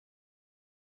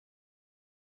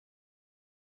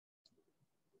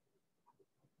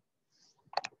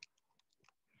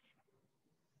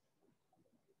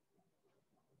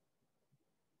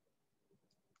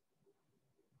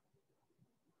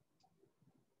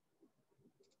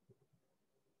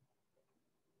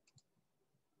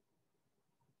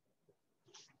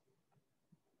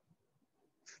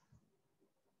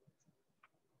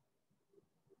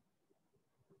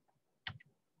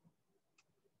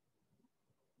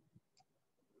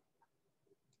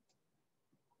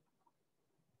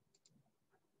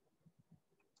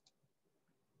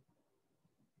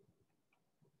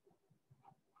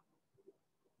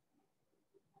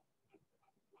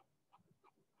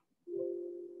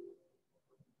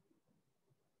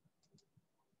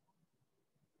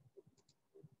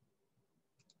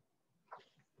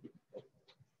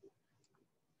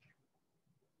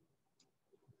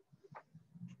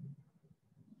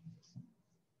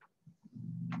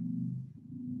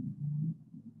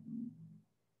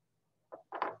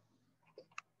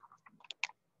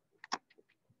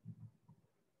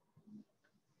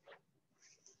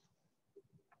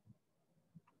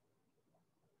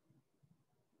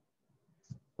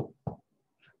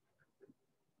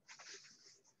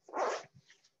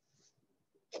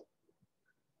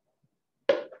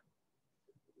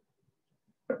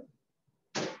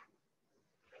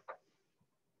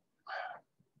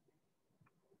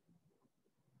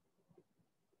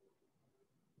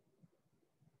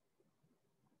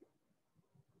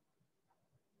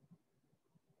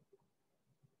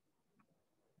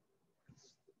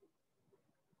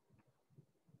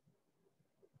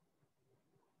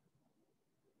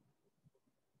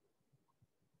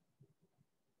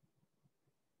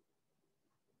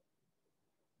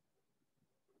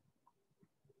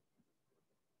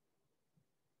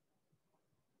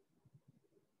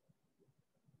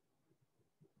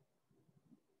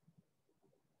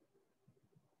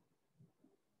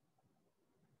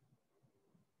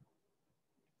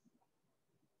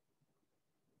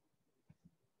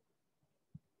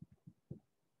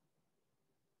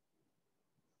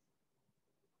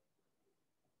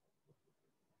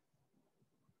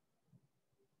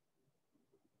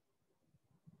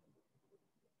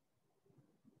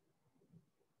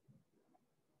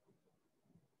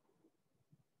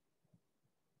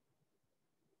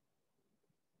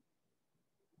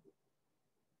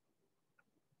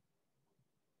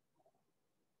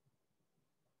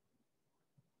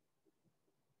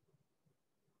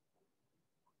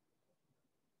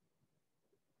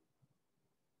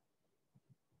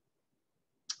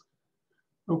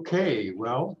Okay,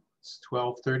 well, it's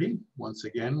 12:30. Once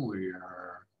again, we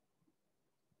are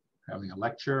having a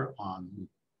lecture on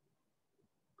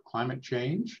climate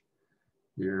change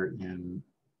here in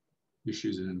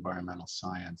Issues in Environmental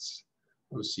Science,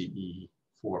 OCE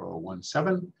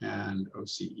 4017 and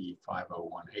OCE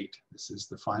 5018. This is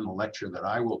the final lecture that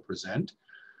I will present.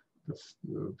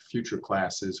 The future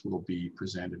classes will be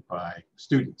presented by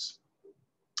students.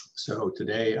 So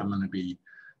today I'm going to be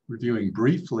reviewing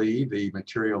briefly the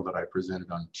material that I presented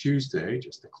on Tuesday,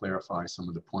 just to clarify some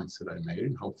of the points that I made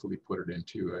and hopefully put it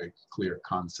into a clear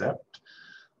concept.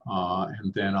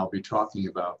 And then I'll be talking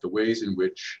about the ways in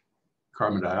which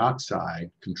carbon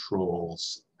dioxide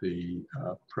controls the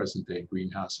present-day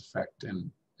greenhouse effect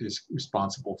and is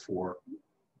responsible for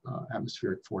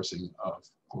atmospheric forcing of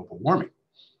global warming.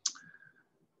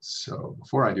 So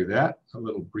before I do that, a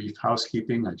little brief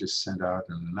housekeeping. I just sent out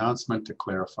an announcement to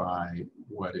clarify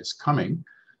what is coming.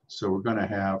 So we're going to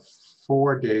have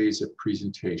 4 days of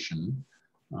presentation.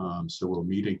 So we'll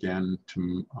meet again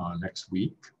next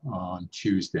week on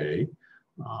Tuesday.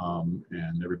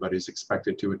 And everybody's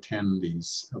expected to attend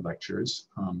these lectures.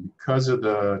 Because of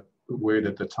the way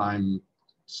that the time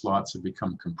slots have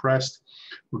become compressed,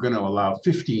 we're going to allow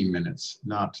 15 minutes,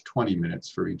 not 20 minutes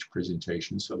for each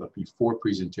presentation. So there'll be 4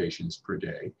 presentations per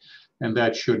day. And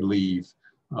that should leave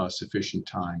sufficient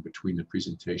time between the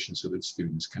presentations so that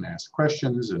students can ask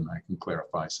questions and I can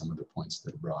clarify some of the points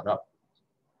that are brought up.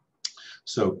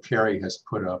 So Carrie has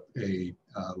put up a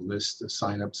list of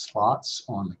sign-up slots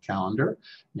on the calendar,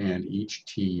 and each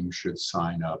team should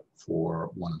sign up for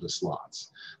one of the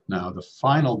slots. Now, the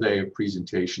final day of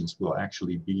presentations will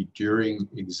actually be during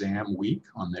exam week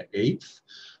on the 8th,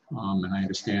 and I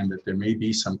understand that there may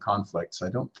be some conflicts. I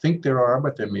don't think there are,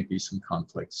 but there may be some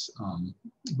conflicts.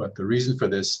 But the reason for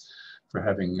this, for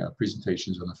having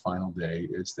presentations on the final day,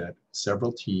 is that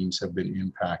several teams have been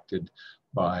impacted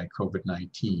by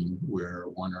COVID-19, where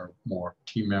one or more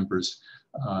team members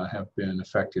have been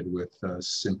affected with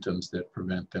symptoms that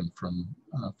prevent them from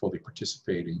fully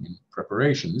participating in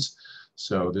preparations.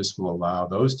 So this will allow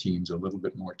those teams a little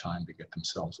bit more time to get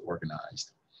themselves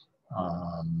organized.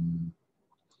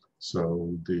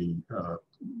 So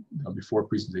there'll be 4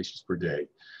 presentations per day.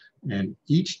 And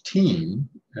each team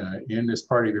in this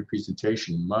part of your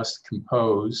presentation must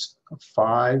compose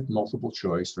 5 multiple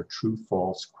choice or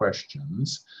true-false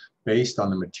questions based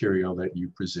on the material that you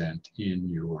present in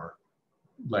your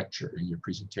lecture, in your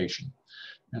presentation.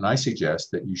 And I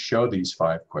suggest that you show these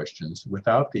 5 questions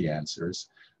without the answers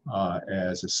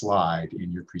as a slide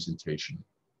in your presentation.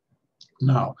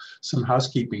 Now, some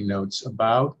housekeeping notes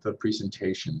about the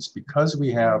presentations. Because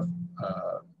we have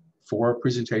 4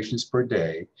 presentations per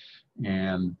day,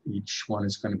 and each one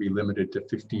is going to be limited to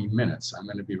 15 minutes. I'm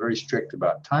going to be very strict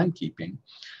about timekeeping.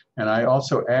 And I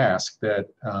also ask that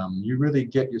you really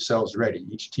get yourselves ready.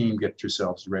 Each team get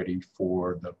yourselves ready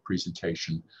for the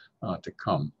presentation to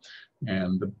come.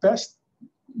 And the best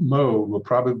mode will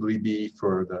probably be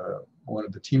for one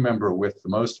of the team member with the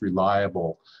most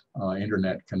reliable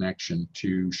internet connection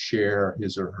to share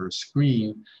his or her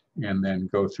screen and then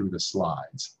go through the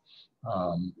slides.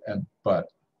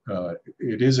 But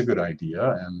it is a good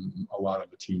idea, and a lot of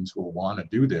the teams will want to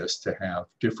do this, to have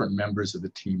different members of the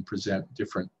team present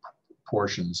different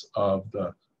portions of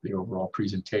the overall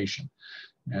presentation.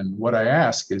 And what I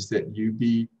ask is that you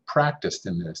be practiced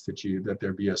in this, that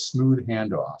there be a smooth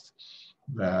handoff,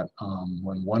 that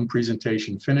when one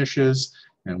presentation finishes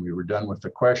and we were done with the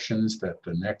questions, that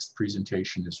the next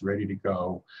presentation is ready to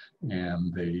go,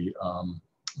 and the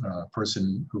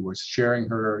person who was sharing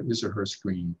his or her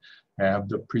screen have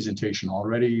the presentation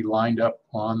already lined up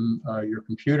on your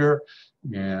computer,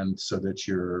 and so that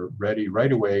you're ready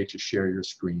right away to share your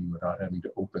screen without having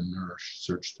to open or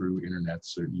search through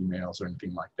internets or emails or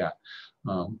anything like that,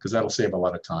 because that'll save a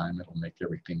lot of time. It'll make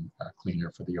everything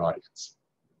cleaner for the audience.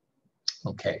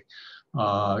 Okay,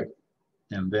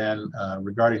 and then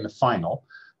regarding the final,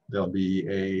 there'll be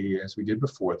as we did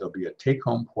before, there'll be a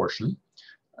take-home portion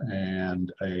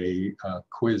and a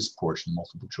quiz portion,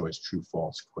 multiple choice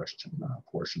true-false question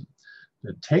portion.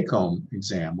 The take-home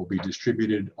exam will be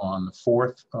distributed on the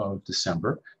 4th of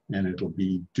December, and it'll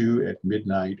be due at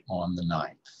midnight on the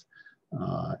 9th.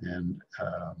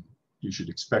 you should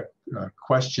expect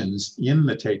questions in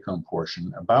the take-home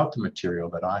portion about the material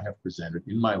that I have presented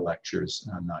in my lectures,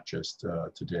 not just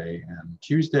today and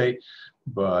Tuesday,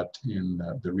 but in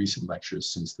the recent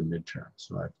lectures since the midterm.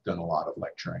 So I've done a lot of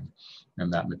lecturing,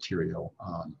 and that material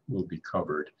will be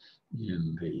covered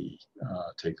in the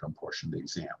take-home portion of the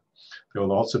exam. There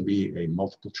will also be a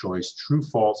multiple choice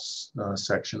true-false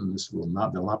section. This will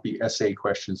not, there will not be essay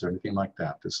questions or anything like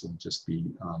that. This will just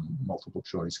be multiple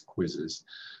choice quizzes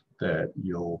that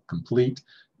you'll complete,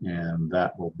 and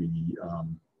that will be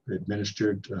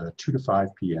administered 2 to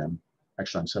 5 p.m.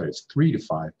 Actually, I'm sorry, it's 3 to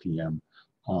 5 p.m.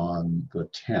 on the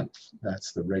 10th.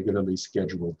 That's the regularly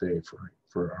scheduled day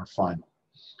for our final.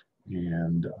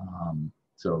 And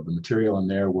so the material in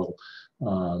there will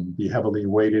be heavily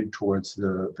weighted towards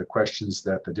the questions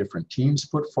that the different teams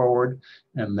put forward,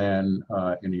 and then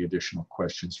any additional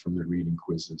questions from the reading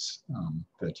quizzes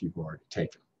that you've already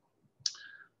taken.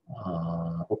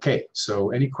 Okay, so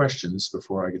any questions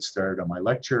before I get started on my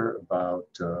lecture about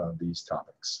these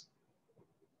topics?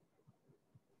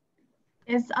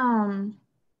 Is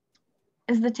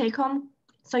the take-home,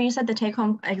 so you said the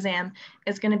take-home exam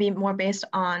is going to be more based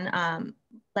on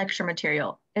lecture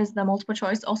material. Is the multiple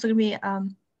choice also going to be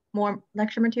more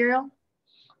lecture material?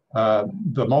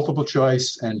 The multiple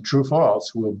choice and true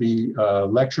false will be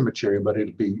lecture material, but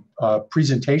it'll be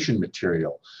presentation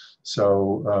material.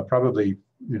 So probably,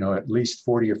 you know, at least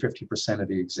 40 or 50% of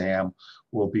the exam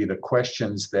will be the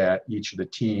questions that each of the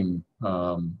team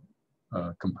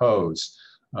compose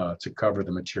to cover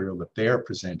the material that they're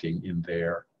presenting in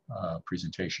their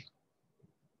presentation.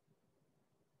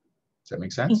 Does that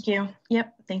make sense? Thank you.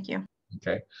 Yep, thank you.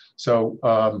 Okay, so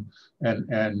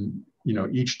and you know,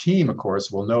 each team, of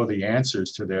course, will know the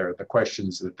answers to the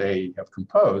questions that they have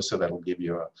composed, so that'll give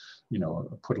you a, you know,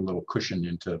 put a little cushion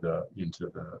into the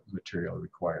material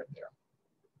required there.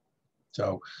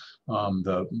 So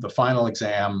the final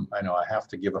exam, I know I have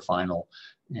to give a final,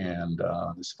 and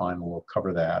this final will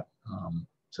cover that.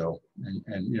 So,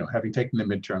 and you know, having taken the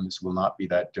midterm, this will not be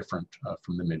that different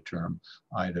from the midterm,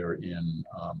 either in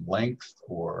length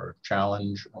or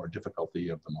challenge or difficulty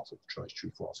of the multiple choice true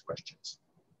false questions.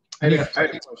 I have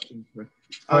a question. Go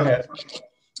ahead.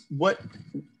 What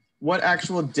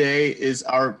actual day is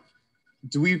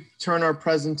do we turn our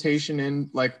presentation in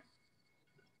like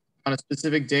on a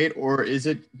specific date, or is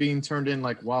it being turned in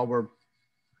like while we're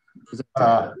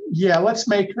yeah, let's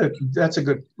make that's a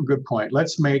good point.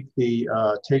 Let's make the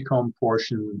take-home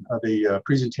portion of the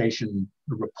presentation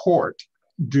report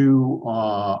due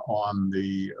on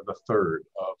the 3rd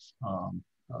of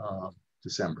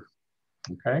December.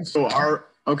 Okay. So our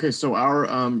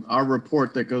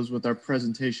report that goes with our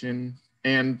presentation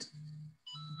and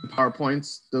the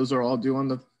PowerPoints, those are all due on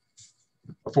the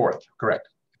 4th, correct.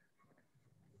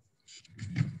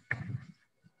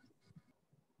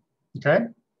 Okay.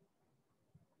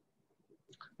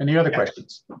 Any other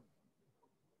questions? All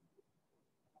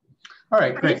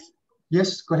right, great.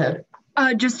 Yes, go ahead.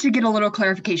 Just to get a little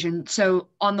clarification. So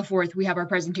on the 4th, we have our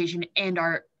presentation and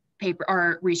our paper,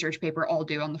 our research paper all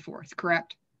due on the 4th,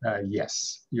 correct?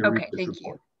 Yes. Okay, thank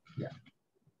you. Yeah.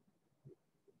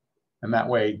 And that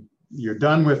way you're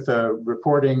done with the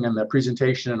reporting and the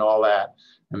presentation and all that.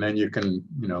 And then you can,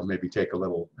 you know, maybe take a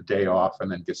day off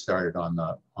and then get started on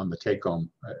the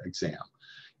take-home exam.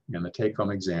 And the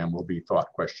take-home exam will be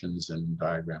thought questions and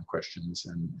diagram questions,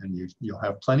 and you'll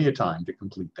have plenty of time to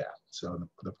complete that. So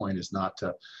the point is not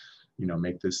to, you know,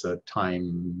 make this a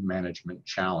time management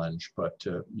challenge, but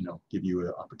to, you know, give you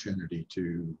an opportunity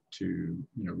to you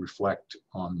know, reflect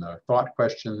on the thought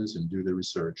questions and do the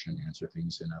research and answer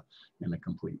things in a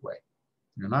complete way.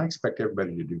 And I expect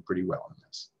everybody to do pretty well in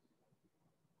this.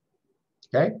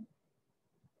 Okay.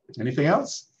 Anything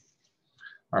else?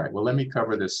 All right, well, let me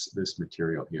cover this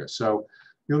material here. So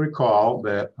you'll recall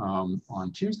that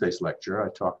on Tuesday's lecture, I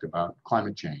talked about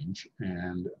climate change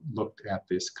and looked at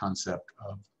this concept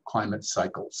of climate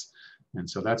cycles. And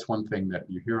so that's one thing that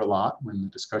you hear a lot when the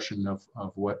discussion of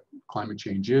what climate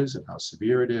change is and how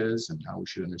severe it is and how we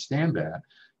should understand that,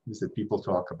 is that people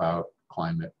talk about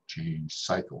climate change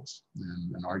cycles.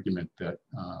 And an argument that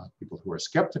people who are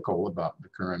skeptical about the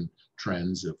current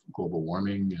trends of global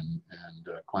warming and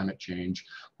climate change,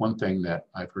 one thing that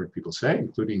I've heard people say,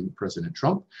 including President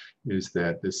Trump, is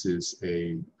that this is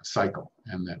a cycle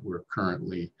and that we're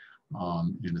currently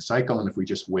in a cycle, and if we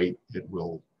just wait, it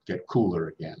will get cooler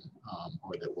again,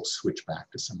 or that we'll switch back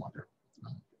to some other.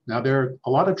 Now, there's a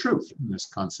lot of truth in this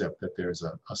concept that there's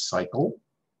a cycle.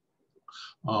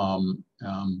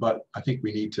 But I think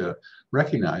we need to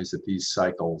recognize that these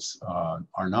cycles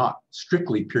are not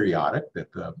strictly periodic,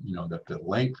 that that the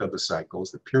length of the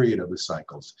cycles, the period of the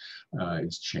cycles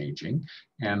is changing,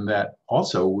 and that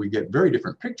also we get very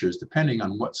different pictures depending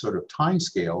on what sort of time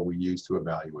scale we use to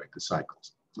evaluate the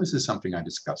cycles. This is something I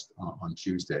discussed on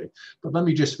Tuesday, but let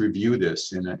me just review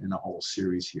this in a whole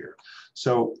series here.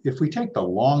 So if we take the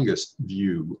longest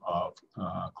view of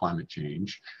climate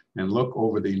change and look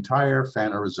over the entire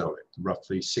Phanerozoic,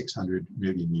 roughly 600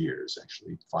 million years,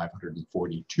 actually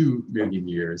 542 million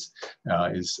years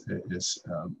is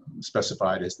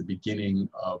specified as the beginning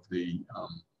of the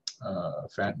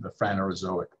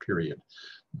Phanerozoic period.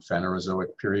 The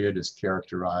Phanerozoic period is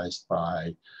characterized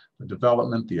by the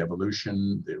development, the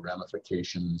evolution, the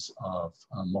ramifications of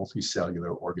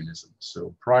multicellular organisms.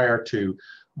 So prior to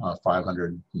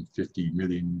 550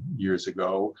 million years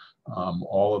ago,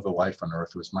 all of the life on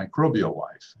Earth was microbial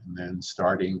life. And then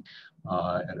starting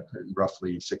at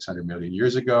roughly 600 million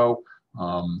years ago,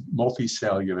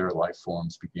 multicellular life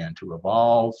forms began to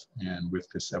evolve. And with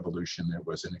this evolution, there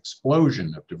was an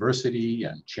explosion of diversity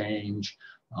and change.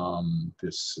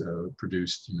 This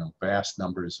produced, vast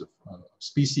numbers of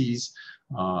species,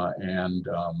 and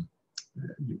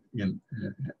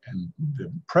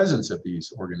the presence of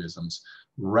these organisms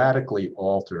radically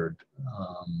altered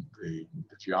the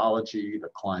geology, the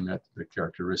climate, the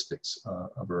characteristics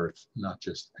of Earth, not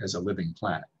just as a living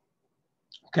planet.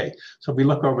 Okay, so if we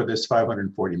look over this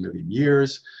 540 million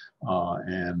years,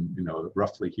 and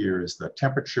roughly here is the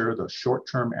temperature, the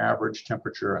short-term average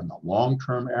temperature and the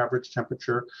long-term average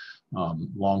temperature.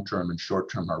 Long-term and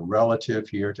short-term are relative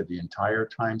here to the entire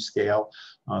time scale.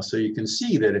 So you can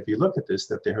see that if you look at this,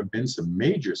 that there have been some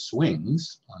major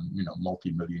swings on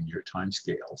multi-million year time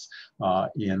scales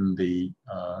in the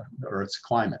Earth's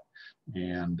climate.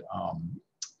 And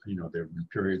there have been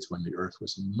periods when the Earth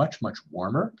was much, much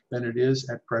warmer than it is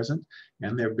at present,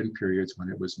 and there have been periods when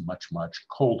it was much, much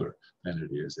colder than it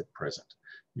is at present.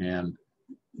 And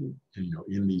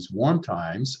in these warm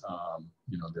times,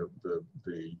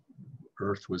 the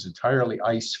Earth was entirely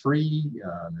ice-free.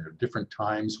 There are different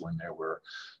times when there were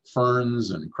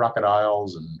ferns and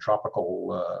crocodiles and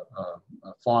tropical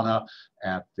fauna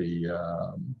at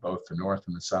both the North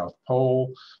and the South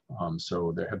Pole.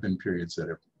 So there have been periods that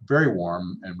are very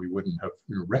warm, and we wouldn't have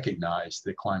recognized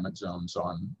the climate zones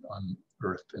on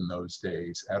Earth in those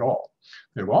days at all.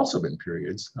 There have also been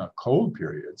periods, cold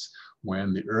periods,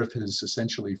 when the Earth is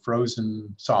essentially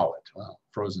frozen solid,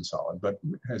 frozen solid, but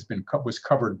was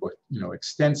covered with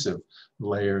extensive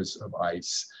layers of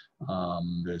ice.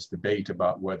 There's debate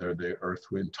about whether the Earth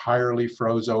entirely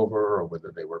froze over or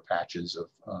whether they were patches of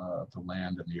the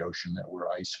land and the ocean that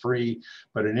were ice-free.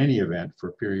 But in any event,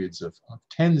 for periods of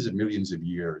tens of millions of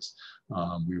years,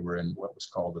 we were in what was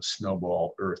called the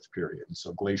snowball Earth period. And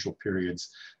so glacial periods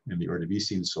in the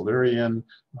Ordovician Silurian,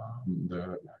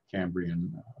 the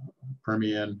Cambrian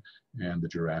Permian, and the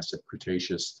Jurassic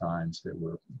Cretaceous times, there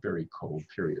were very cold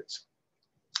periods.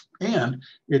 And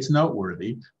it's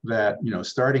noteworthy that,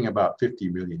 starting about 50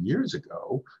 million years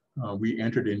ago, we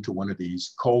entered into one of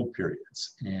these cold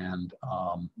periods, and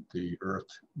the Earth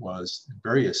was in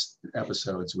various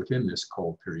episodes within this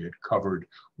cold period covered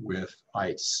with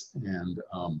ice, and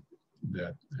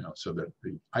so that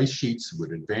the ice sheets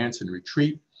would advance and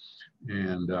retreat,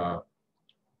 and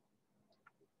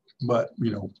but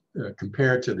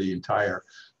compared to the entire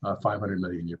 500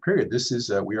 million year period, this is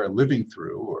we are living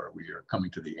through, or we are coming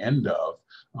to the end of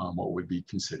what would be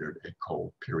considered a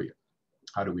cold period.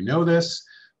 How do we know this?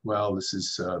 Well, this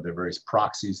is the various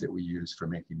proxies that we use for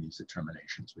making these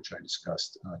determinations, which I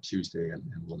discussed Tuesday and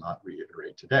will not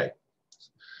reiterate today.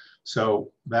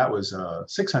 So that was a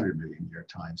 600 million year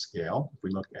time scale. If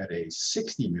we look at a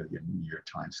 60 million year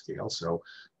time scale, so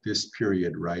this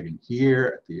period right in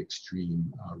here at the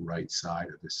extreme right side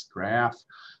of this graph,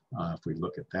 if we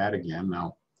look at that again,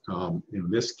 now in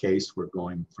this case, we're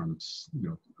going from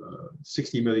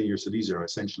 60 million years, so these are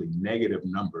essentially negative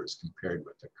numbers compared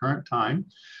with the current time.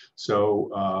 So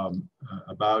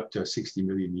about 60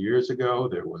 million years ago,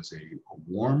 there was a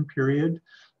warm period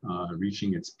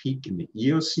reaching its peak in the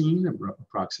Eocene,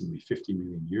 approximately 50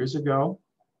 million years ago.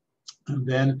 And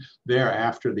then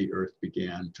thereafter, the Earth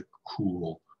began to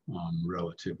cool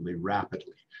relatively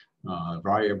rapidly.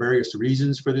 Various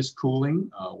reasons for this cooling.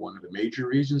 One of the major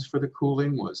reasons for the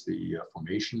cooling was the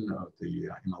formation of the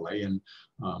Himalayan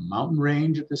mountain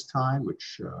range at this time,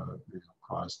 which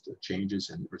caused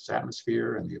changes in Earth's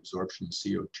atmosphere and the absorption of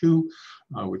CO2,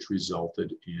 which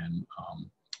resulted in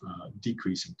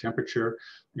decreasing temperature.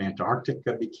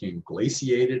 Antarctica became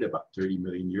glaciated about 30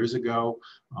 million years ago.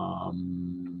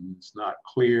 It's not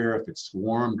clear if it's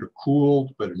warmed or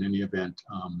cooled, but in any event,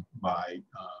 by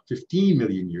 15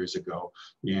 million years ago,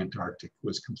 the Antarctic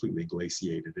was completely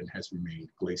glaciated and has remained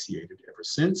glaciated ever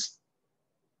since.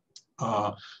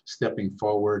 Stepping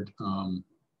forward,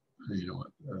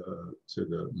 to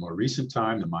the more recent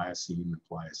time, the Miocene, the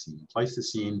Pliocene, and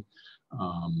Pleistocene,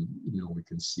 we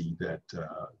can see that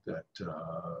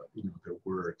there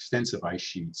were extensive ice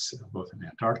sheets both in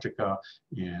Antarctica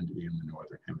and in the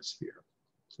Northern Hemisphere.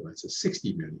 So that's a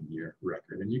 60 million year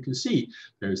record. And you can see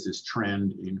there's this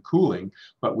trend in cooling,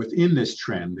 but within this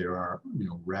trend, there are,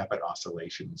 rapid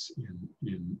oscillations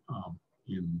in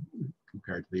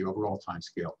compared to the overall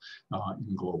timescale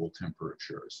in global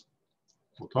temperatures.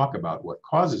 We'll talk about what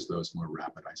causes those more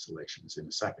rapid isolations in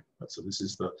a second. But so this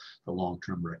is the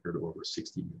long-term record over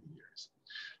 60 million years.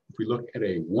 If we look at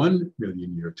a 1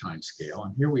 million year time scale,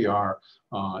 and here we are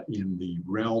in the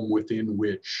realm within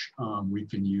which we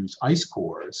can use ice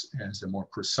cores as a more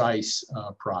precise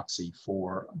proxy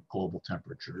for global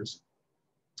temperatures.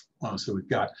 So we've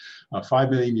got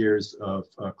 5 million years of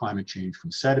climate change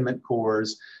from sediment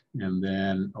cores, and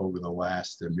then over the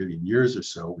last million years or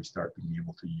so, we start being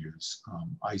able to use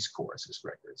ice cores as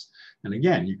records. And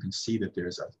again, you can see that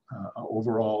there's an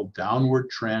overall downward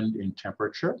trend in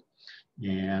temperature,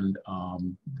 and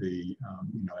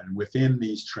and within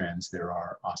these trends, there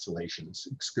are oscillations,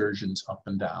 excursions up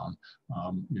and down,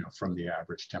 from the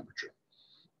average temperature.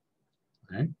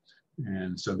 Okay.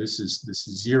 And so this is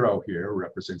 0 here,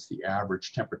 represents the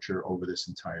average temperature over this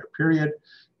entire period.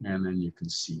 And then you can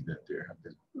see that there have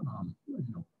been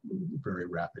very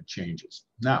rapid changes.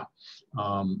 Now,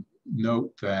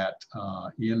 note that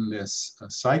in this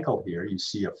cycle here, you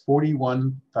see a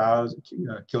 41,000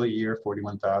 kiloyear,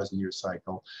 41,000 year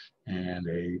cycle, and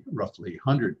a roughly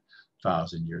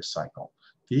 100,000 year cycle.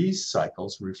 These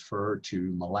cycles refer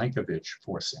to Milankovitch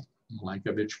forcing.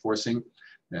 Milankovitch forcing,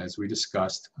 as we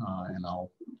discussed, and I'll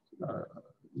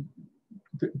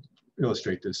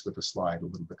illustrate this with a slide a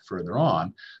little bit further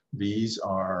on. These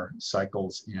are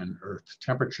cycles in Earth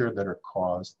temperature that are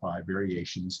caused by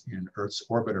variations in Earth's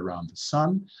orbit around the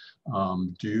sun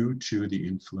due to the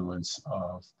influence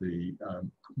of the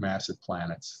massive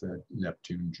planets,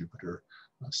 Neptune, Jupiter,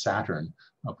 Saturn,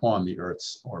 upon the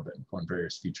Earth's orbit, upon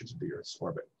various features of the Earth's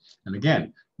orbit. And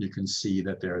again, you can see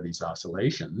that there are these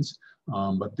oscillations,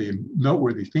 but the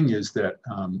noteworthy thing is that,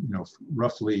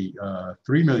 roughly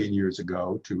 3 million years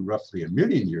ago to roughly 1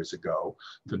 million years ago,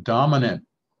 the dominant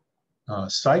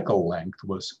cycle length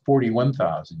was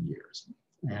 41,000 years.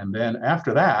 And then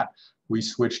after that, we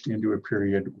switched into a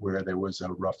period where there was a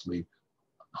roughly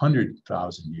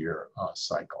 100,000 year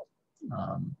cycle.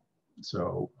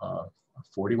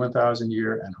 41,000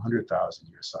 year and 100,000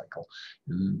 year cycle.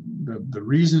 And the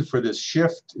reason for this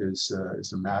shift is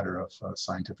a matter of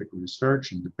scientific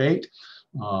research and debate.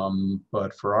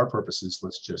 But for our purposes,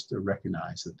 let's just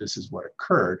recognize that this is what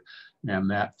occurred, and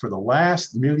that for the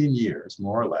last million years,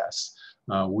 more or less,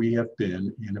 we have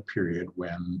been in a period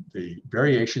when the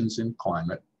variations in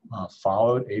climate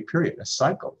followed a period, a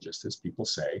cycle, just as people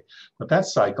say, but that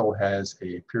cycle has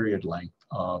a period length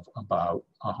of about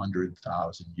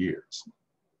 100,000 years.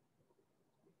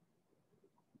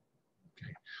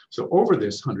 Okay, so over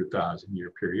this 100,000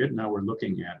 year period, now we're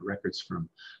looking at records from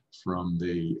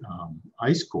the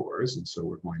ice cores, and so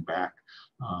we're going back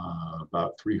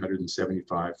about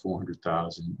 375,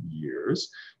 400,000 years.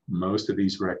 Most of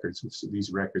these records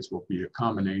will be a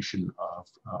combination of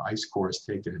ice cores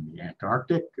taken in the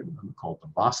Antarctic, called the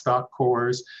Vostok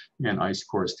cores, and ice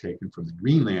cores taken from the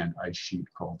Greenland ice sheet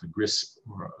called the Grisp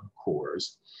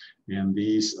cores. And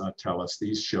these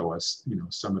show us,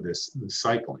 some of this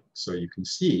cycling. So you can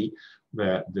see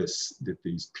that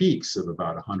these peaks of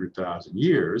about 100,000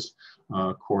 years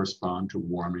correspond to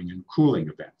warming and cooling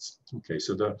events. Okay,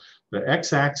 so the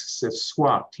x-axis has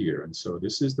swapped here, and so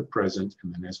this is the present,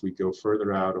 and then as we go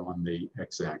further out on the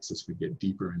x-axis, we get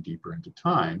deeper and deeper into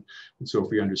time. And so if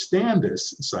we understand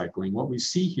this cycling, what we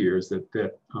see here is that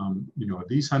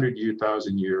these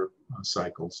 100,000 year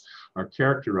cycles are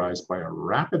characterized by a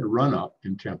rapid run-up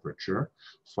in temperature,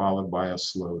 followed by a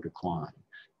slow decline.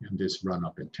 And this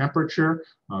run-up in temperature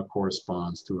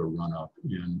corresponds to a run-up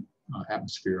in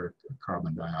atmospheric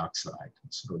carbon dioxide.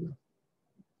 So the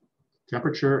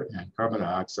temperature and carbon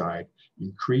dioxide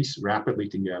increase rapidly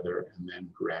together and then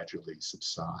gradually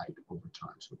subside over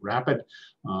time. So rapid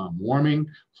warming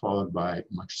followed by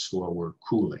much slower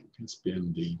cooling. It's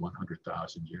been the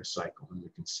 100,000-year cycle. And we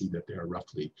can see that there are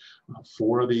roughly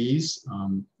 4 of these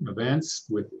events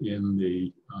within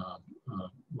the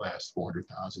last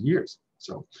 400,000 years.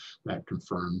 So that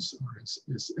confirms, or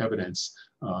is evidence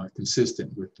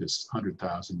consistent with this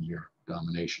 100,000-year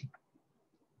domination.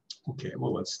 Okay,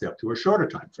 well, let's step to a shorter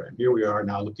time frame. Here we are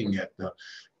now looking at the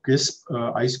GISP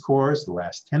ice cores, the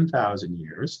last 10,000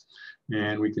 years.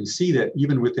 And we can see that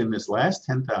even within this last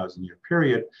 10,000-year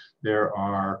period, there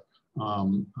are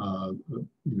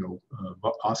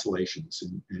oscillations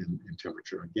in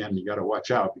temperature. Again, you got to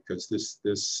watch out because this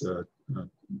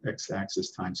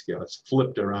x-axis timescale is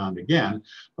flipped around again.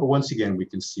 But once again, we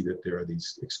can see that there are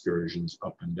these excursions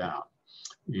up and down.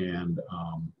 And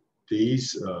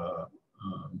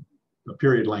the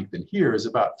period length in here is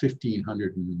about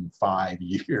 1,505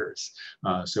 years.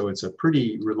 So it's a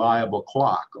pretty reliable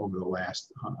clock over the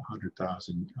last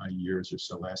 100,000 years or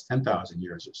so, last 10,000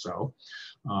 years or so,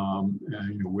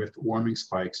 with warming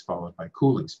spikes followed by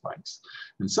cooling spikes.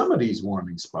 And some of these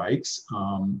warming spikes,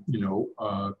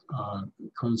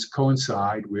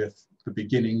 coincide with the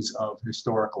beginnings of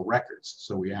historical records.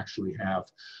 So we actually have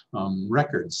written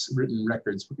records,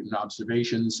 written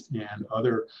observations, and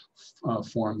other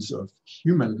forms of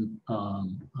human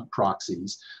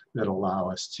proxies that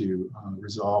allow us to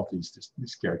resolve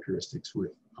these characteristics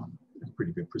with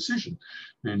pretty good precision.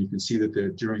 And you can see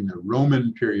that during the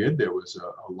Roman period, there was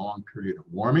a long period of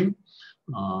warming,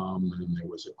 and there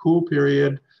was a cool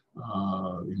period,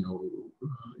 in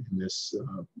this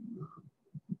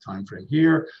time frame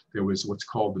here. There was what's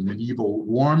called the medieval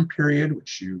warm period,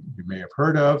 which you may have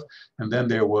heard of. And then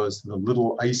there was the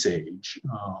Little Ice Age,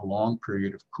 a long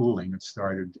period of cooling that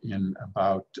started in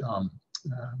about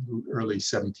late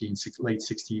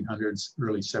 1600s,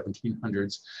 early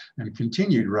 1700s, and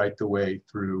continued right the way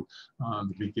through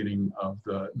the beginning of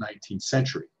the 19th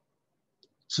century.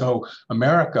 So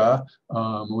America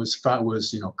was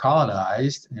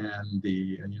colonized, and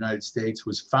the United States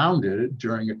was founded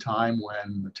during a time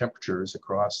when the temperatures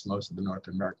across most of the North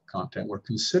American continent were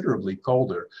considerably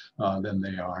colder than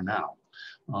they are now.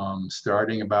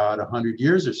 Starting about 100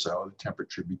 years or so, the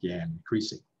temperature began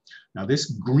increasing. Now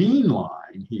this green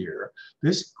line here,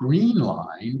 is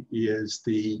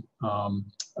the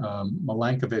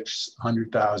Milankovitch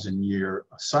 100,000-year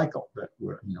cycle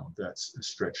that's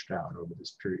stretched out over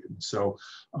this period. And so,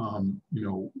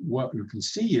 what you can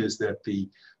see is that the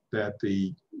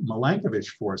Milankovitch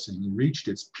forcing reached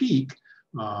its peak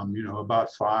about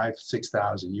 5,000 to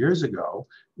 6,000 years ago,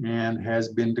 and has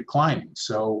been declining.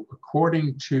 So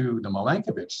according to the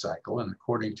Milankovitch cycle, and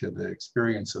according to the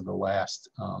experience of the last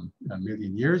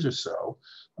million years or so,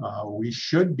 we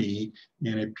should be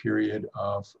in a period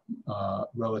of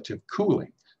relative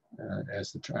cooling,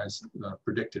 as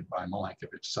predicted by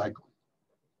Milankovitch cycling.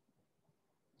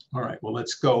 All right, well,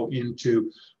 let's go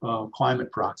into climate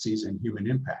proxies and human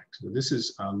impact. So this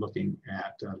is looking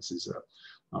at, this is an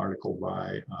article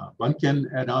by Bunkin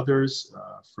and others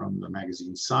from the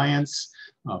magazine Science,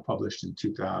 published in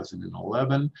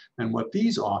 2011. And what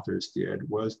these authors did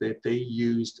was that they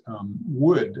used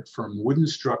wood from wooden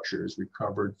structures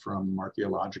recovered from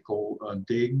archaeological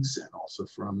digs, and also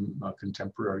from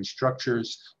contemporary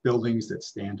structures, buildings that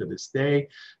stand to this day.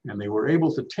 And they were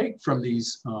able to take from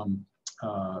these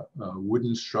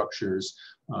wooden structures,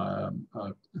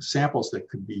 samples that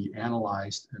could be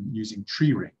analyzed using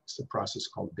tree rings, a process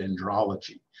called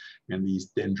dendrology. And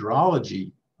these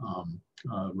dendrology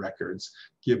records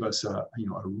give us a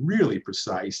really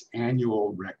precise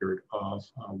annual record of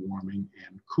warming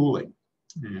and cooling.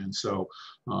 And so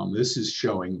this is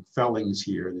showing fellings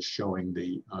here. This is showing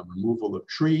the removal of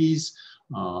trees.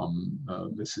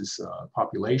 This is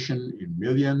population in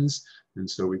millions. And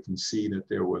so we can see that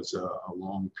there was a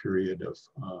long period of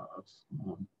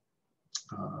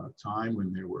time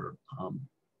when there were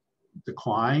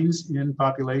declines in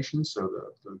population. So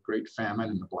the Great Famine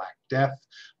and the Black Death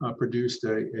produced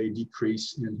a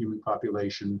decrease in human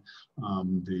population.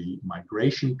 The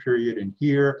migration period in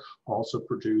here also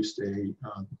produced a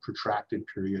protracted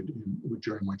period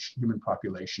during which human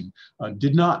population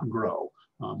did not grow,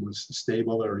 was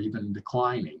stable or even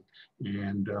declining.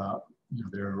 And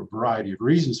there are a variety of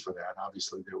reasons for that.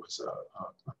 Obviously, there was a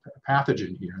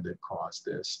pathogen here that caused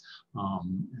this,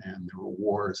 and there were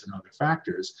wars and other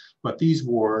factors. But these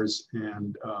wars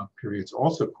and periods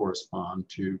also correspond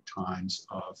to times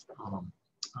of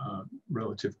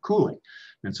relative cooling.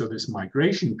 And so this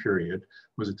migration period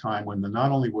was a time when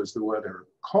not only was the weather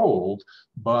cold,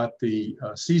 but the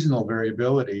seasonal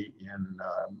variability in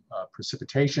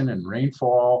precipitation and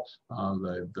rainfall,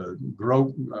 the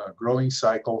growing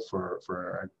cycle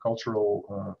for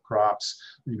agricultural crops,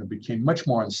 became much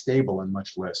more unstable and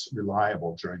much less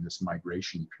reliable during this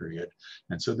migration period.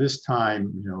 And so this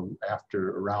time,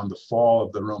 after around the fall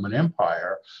of the Roman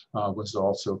Empire, was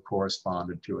also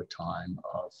corresponded to a time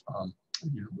of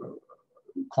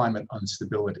climate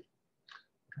instability.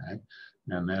 Okay.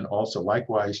 And then also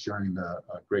likewise during the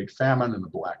Great Famine and the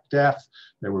Black Death,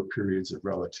 there were periods of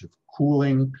relative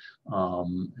cooling.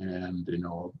 And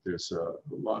there's a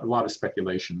lot of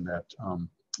speculation that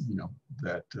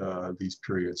these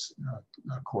periods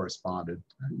corresponded,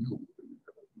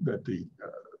 that the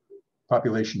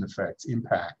population effects,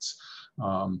 impacts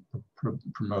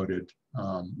promoted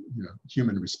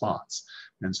human response.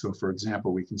 And so, for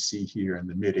example, we can see here in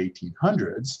the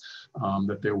mid-1800s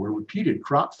that there were repeated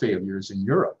crop failures in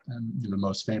Europe, and the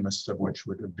most famous of which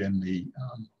would have been the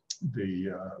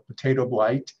potato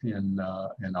blight in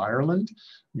Ireland,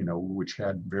 which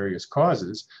had various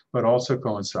causes, but also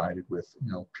coincided with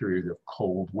period of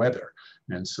cold weather.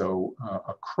 And so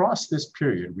across this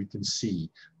period, we can see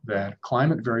that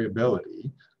climate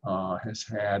variability has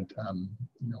had,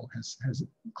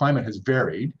 climate has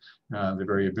varied. The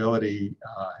variability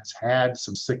has had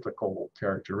some cyclical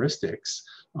characteristics,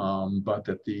 but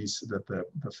that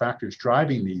the factors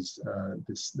driving these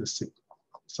this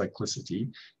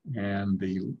cyclicity and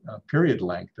the period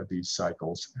length of these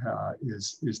cycles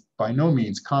is by no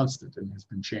means constant and has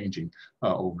been changing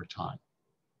over time.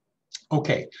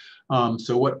 Okay,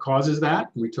 so what causes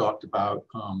that? We talked about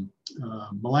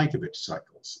Milankovitch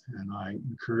cycles, and I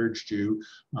encouraged you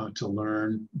to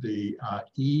learn the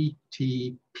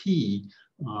ETP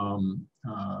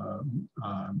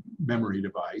memory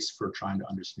device for trying to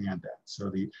understand that. So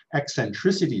the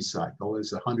eccentricity cycle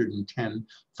is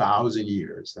 110,000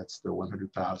 years. That's the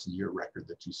 100,000 year record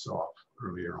that you saw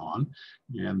earlier on.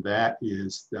 And that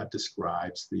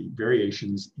describes the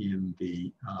variations in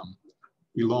the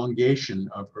elongation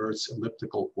of Earth's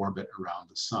elliptical orbit around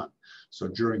the sun. So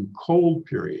during cold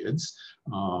periods,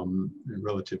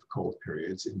 relative cold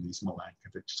periods in these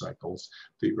Milankovitch cycles,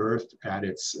 the Earth at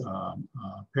its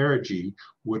perigee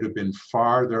would have been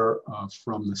farther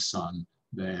from the sun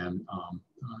than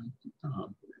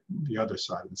the other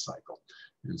side of the cycle.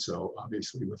 And so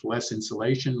obviously with less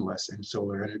insolation, less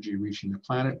solar energy reaching the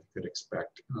planet, you could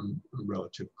expect a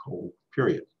relative cold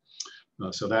period.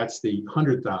 So that's the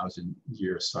 100,000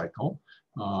 year cycle.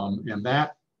 And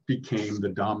that became the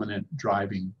dominant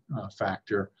driving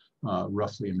factor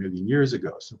roughly 1 million years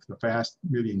ago. So for the past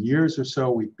 1 million years or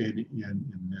so, we've been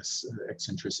in this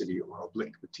eccentricity or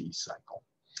obliquity cycle.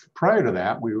 Prior to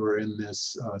that, we were in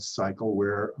this cycle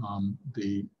where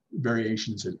the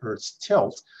variations in Earth's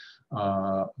tilt,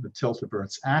 the tilt of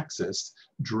Earth's axis,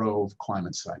 drove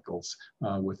climate cycles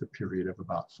with a period of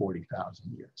about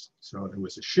 40,000 years. So there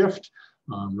was a shift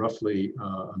roughly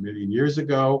 1 million years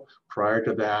ago. Prior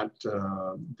to that,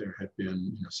 there had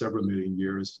been several million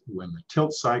years when the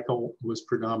tilt cycle was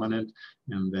predominant,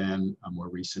 and then more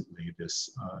recently this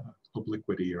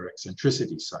obliquity or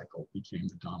eccentricity cycle became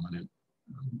the dominant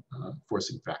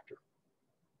forcing factor.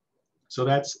 So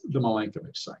that's the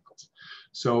Milankovitch cycles.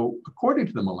 So according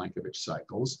to the Milankovitch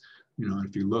cycles,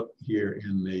 if you look here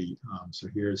in the, so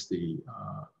here's the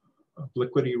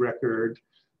obliquity record,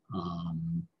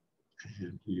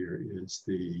 and here is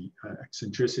the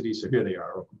eccentricity. So here they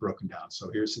are broken down.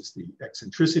 So here's just the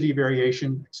eccentricity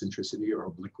variation, eccentricity or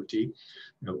obliquity,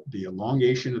 the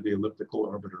elongation of the elliptical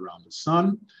orbit around the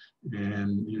sun.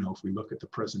 And if we look at the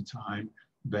present time,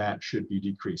 that should be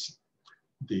decreasing.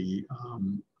 The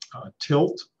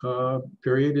tilt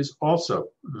period is also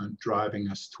driving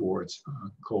us towards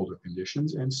colder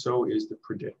conditions, and so is the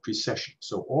precession.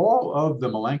 So all of the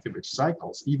Milankovitch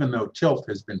cycles, even though tilt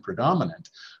has been predominant,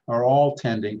 are all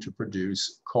tending to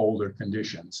produce colder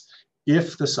conditions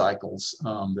if the cycles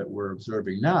that we're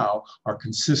observing now are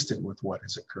consistent with what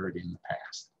has occurred in the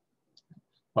past.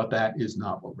 But that is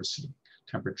not what we're seeing.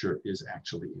 Temperature is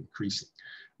actually increasing.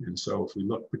 And so if we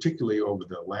look particularly over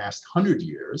the last 100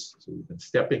 years, so we've been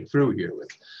stepping through here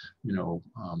with,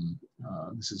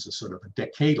 this is a sort of a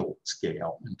decadal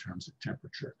scale in terms of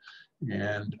temperature.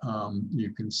 And you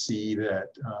can see that,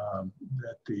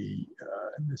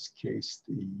 in this case,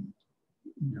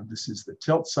 this is the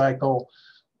tilt cycle.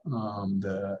 And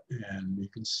you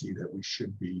can see that we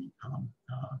should be,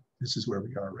 this is where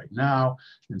we are right now.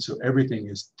 And so everything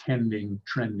is trending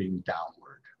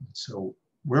downward. So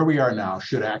where we are now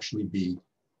should actually be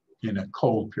in a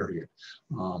cold period.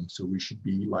 So we should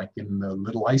be like in the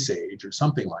Little Ice Age or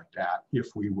something like that if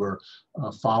we were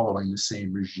following the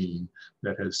same regime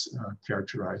that has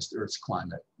characterized Earth's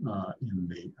climate in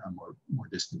the more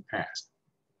distant past.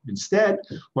 Instead,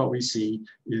 what we see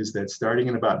is that starting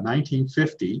in about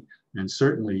 1950, and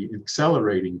certainly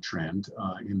accelerating trend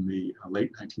in the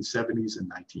late 1970s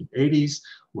and 1980s,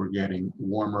 we're getting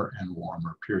warmer and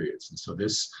warmer periods. And so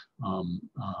this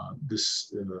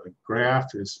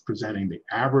graph is presenting the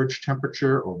average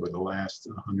temperature over the last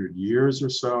 100 years or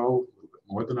so, a little bit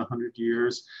more than 100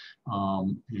 years.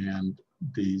 And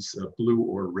these blue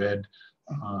or red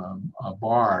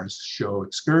bars show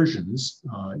excursions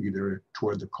either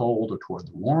toward the cold or toward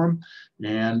the warm.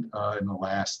 And in the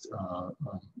last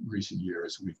recent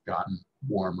years, we've gotten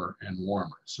warmer and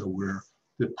warmer. So we're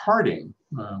departing,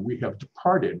 we have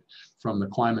departed from the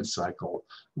climate cycle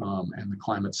and the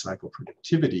climate cycle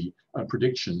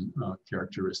prediction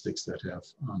characteristics that have,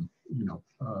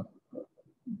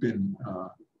 been,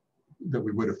 that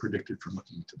we would have predicted from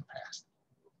looking into the past.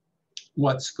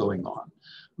 What's going on?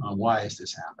 Why is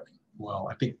this happening? Well,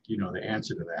 I think you know the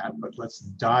answer to that, but let's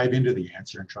dive into the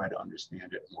answer and try to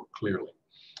understand it more clearly.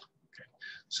 Okay,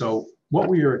 so what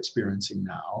we are experiencing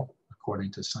now, according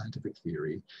to scientific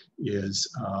theory, is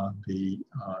the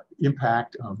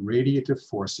impact of radiative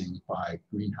forcing by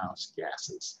greenhouse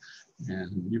gases.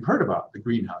 And you've heard about the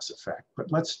greenhouse effect,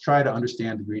 but let's try to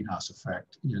understand the greenhouse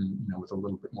effect with a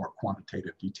little bit more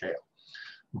quantitative detail.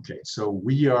 Okay, so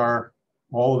we are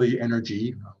all the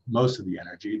energy, most of the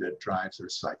energy that drives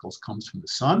Earth cycles comes from the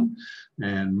sun,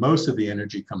 and most of the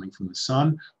energy coming from the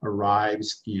sun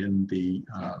arrives in the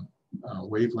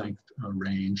wavelength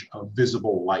range of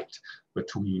visible light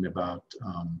between about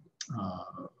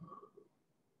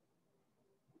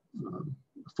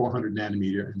 400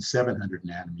 nanometer and 700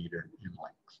 nanometer in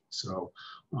length. So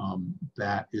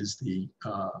that is the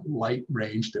light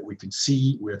range that we can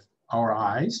see with our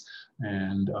eyes,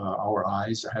 and our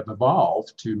eyes have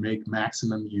evolved to make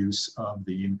maximum use of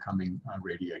the incoming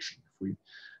radiation.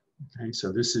 Okay,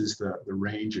 so this is the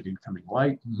range of incoming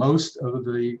light. Most of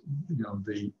the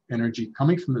energy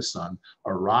coming from the sun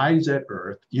arrives at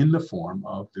Earth in the form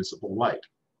of visible light.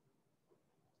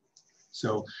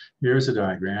 So here's a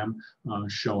diagram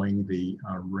showing the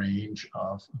range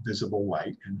of visible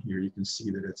light, and here you can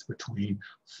see that it's between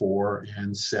 4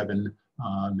 and 7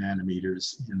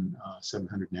 nanometers in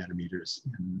 700 nanometers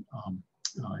in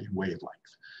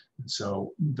wavelength. And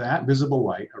so that visible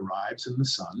light arrives in the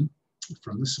sun,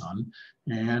 from the sun,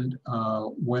 and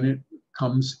when it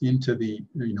comes into the,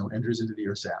 enters into the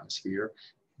Earth's atmosphere,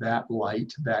 that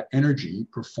light, that energy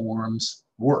performs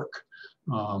work.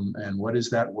 And what is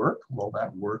that work? Well,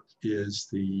 that work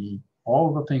is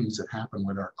all the things that happen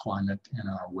with our climate and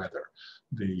our weather.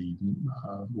 The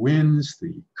winds,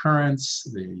 the currents,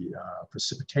 the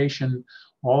precipitation,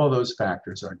 all of those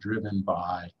factors are driven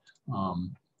by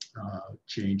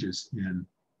changes in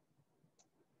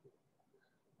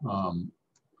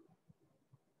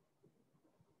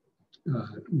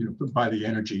by the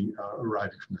energy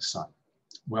arriving from the sun.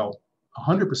 Well,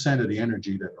 100% of the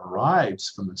energy that arrives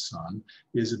from the sun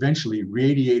is eventually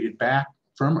radiated back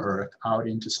from Earth out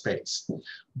into space.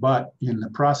 But in the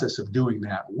process of doing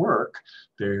that work,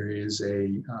 there is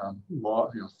a law,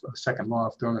 a second law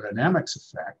of thermodynamics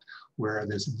effect, where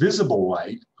this visible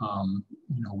light,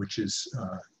 which is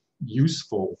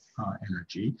useful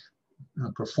energy,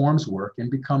 performs work and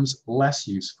becomes less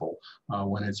useful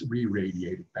when it's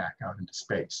re-radiated back out into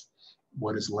space.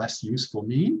 What does less useful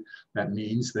mean? That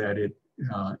means that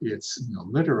it's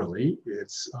literally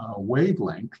its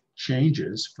wavelength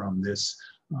changes from this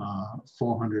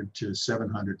 400 to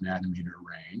 700 nanometer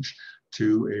range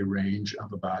to a range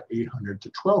of about 800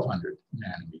 to 1200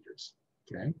 nanometers.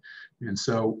 Okay, and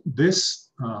so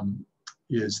this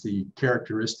is the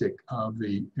characteristic of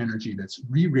the energy that's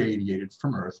re-radiated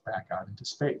from Earth back out into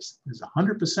space. There's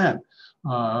 100%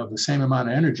 of the same amount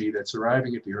of energy that's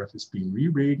arriving at the Earth is being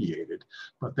re-radiated,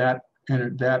 but that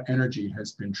energy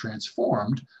has been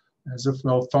transformed as a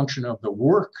function of the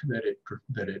work that it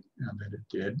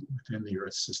did within the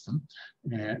Earth system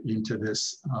and into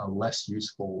this less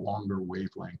useful, longer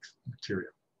wavelength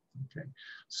material. Okay,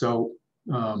 so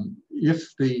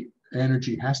if the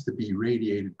energy has to be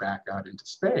radiated back out into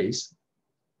space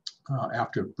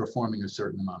after performing a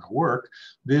certain amount of work,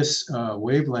 this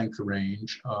wavelength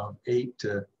range of 8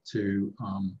 to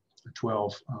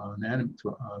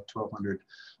 1200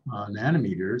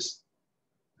 nanometers,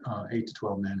 8 to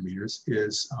 12 nanometers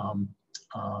is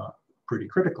pretty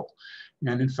critical.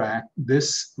 And in fact,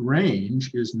 this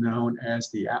range is known as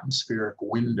the atmospheric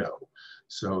window.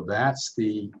 So that's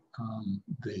the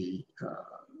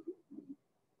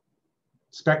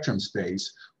spectrum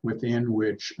space within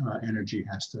which energy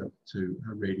has to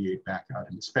radiate back out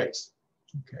into space.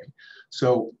 Okay,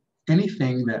 so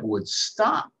anything that would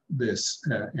stop this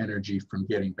energy from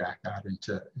getting back out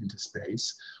into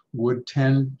space would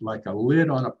tend, like a lid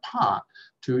on a pot,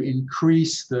 to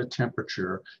increase the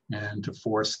temperature and to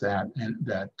force that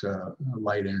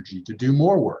light energy to do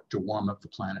more work, to warm up the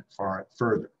planet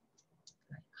further.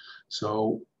 Okay.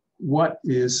 So what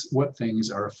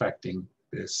things are affecting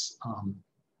this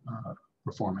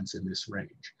performance in this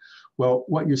range? Well,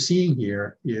 what you're seeing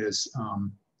here is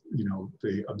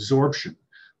the absorption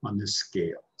on this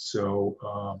scale. So,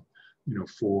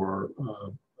 for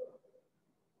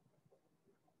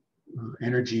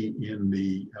energy in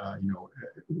the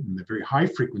very high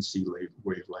frequency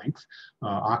wavelength,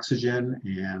 oxygen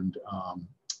and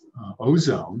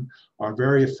ozone are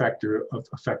very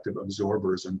effective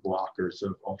absorbers and blockers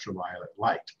of ultraviolet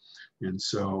light. And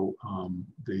so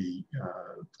the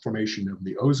formation of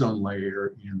the ozone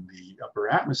layer in the upper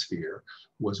atmosphere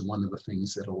was one of the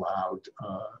things that allowed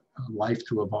life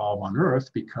to evolve on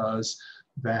Earth, because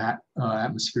that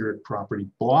atmospheric property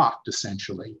blocked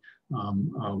essentially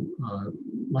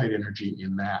light energy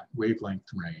in that wavelength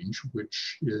range,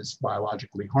 which is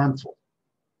biologically harmful.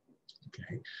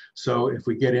 Okay, so if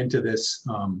we get into this,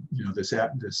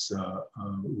 this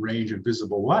range of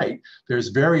visible light, there's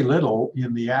very little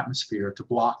in the atmosphere to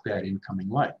block that incoming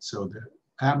light. So the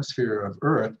atmosphere of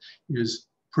Earth is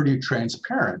pretty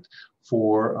transparent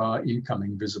for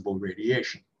incoming visible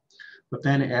radiation. But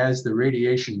then as the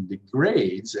radiation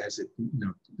degrades, as it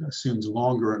assumes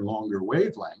longer and longer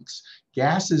wavelengths,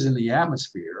 gases in the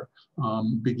atmosphere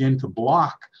begin to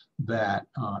block that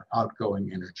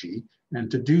outgoing energy, and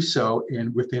to do so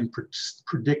within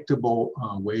predictable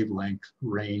wavelength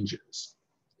ranges.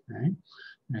 Okay?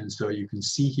 And so you can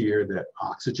see here that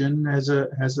oxygen has a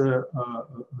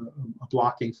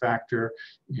blocking factor,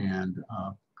 and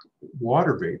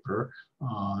water vapor,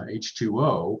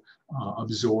 H2O,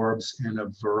 absorbs in a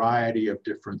variety of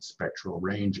different spectral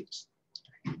ranges.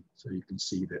 Okay. So you can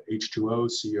see that H2O,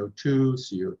 CO2,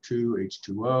 CO2,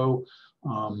 H2O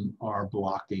are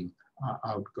blocking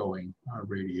outgoing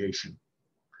radiation.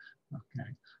 Okay.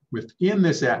 Within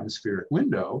this atmospheric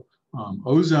window,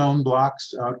 ozone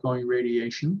blocks outgoing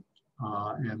radiation,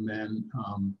 and then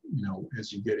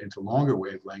as you get into longer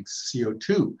wavelengths,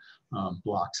 CO2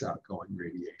 blocks outgoing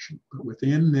radiation. But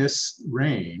within this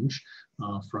range,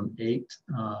 from 8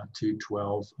 to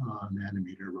 12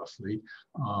 nanometer roughly,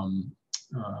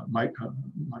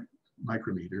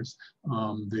 micrometers,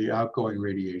 the outgoing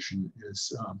radiation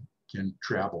can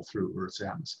travel through Earth's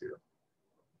atmosphere.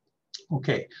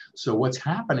 Okay, so what's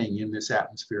happening in this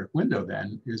atmospheric window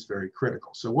then is very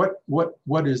critical. So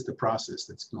what is the process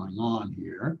that's going on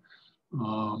here?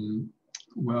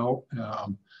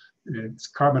 It's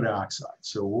carbon dioxide.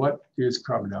 So what is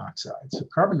carbon dioxide? So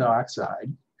carbon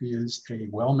dioxide is a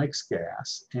well-mixed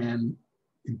gas, and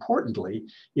importantly,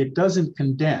 it doesn't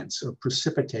condense or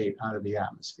precipitate out of the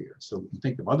atmosphere. So we can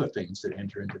think of other things that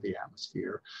enter into the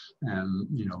atmosphere, and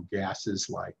gases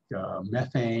like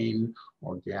methane,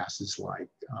 or gases like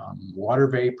water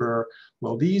vapor.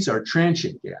 Well, these are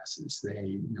transient gases.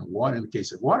 They, in the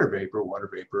case of water vapor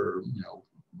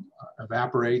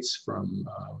evaporates from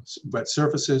wet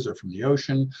surfaces or from the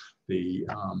ocean. The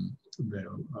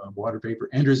water vapor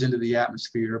enters into the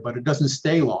atmosphere, but it doesn't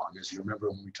stay long. As you remember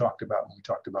when we talked about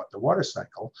the water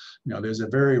cycle, there's a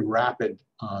very rapid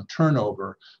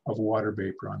turnover of water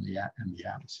vapor in the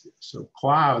atmosphere. So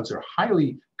clouds are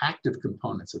highly active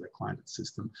components of the climate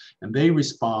system, and they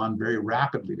respond very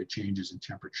rapidly to changes in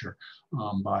temperature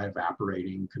by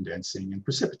evaporating, condensing, and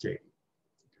precipitating.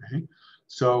 Okay?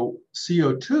 So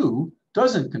CO2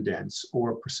 doesn't condense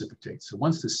or precipitate. So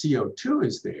once the CO2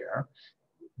 is there,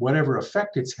 whatever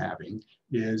effect it's having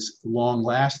is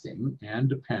long-lasting and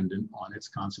dependent on its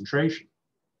concentration.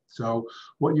 So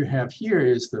what you have here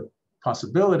is the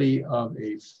possibility of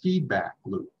a feedback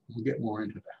loop. We'll get more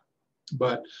into that.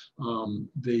 But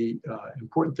the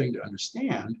important thing to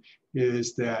understand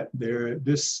is that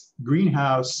this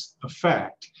greenhouse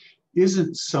effect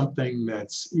isn't something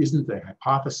isn't a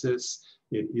hypothesis.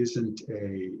 It isn't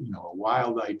a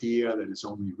wild idea that has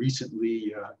only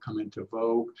recently come into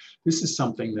vogue. This is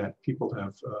something that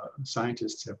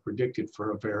scientists have predicted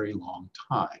for a very long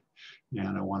time.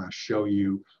 And I want to show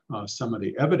you some of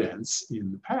the evidence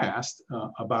in the past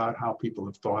about how people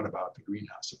have thought about the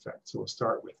greenhouse effect. So we'll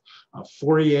start with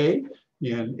Fourier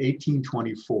in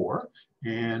 1824.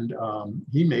 And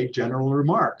he made general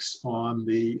remarks on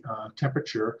the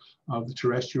temperature of the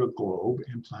terrestrial globe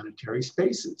and planetary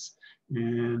spaces.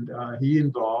 And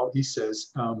he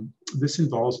says, this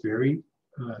involves very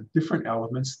different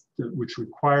elements which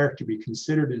require to be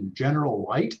considered in general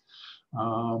light.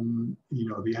 You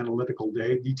know, the analytical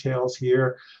details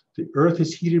here. The Earth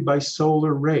is heated by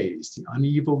solar rays, the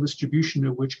uneven distribution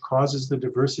of which causes the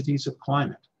diversities of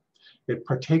climate. It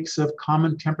partakes of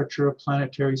common temperature of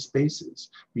planetary spaces,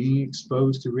 being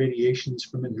exposed to radiations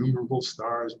from innumerable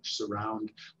stars which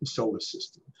surround the solar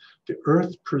system. The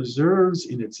Earth preserves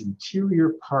in its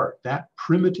interior part that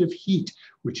primitive heat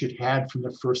which it had from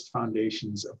the first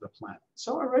foundations of the planet.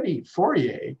 So already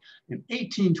Fourier in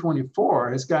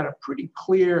 1824 has got a pretty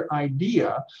clear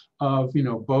idea of, you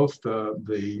know, both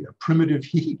the primitive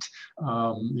heat,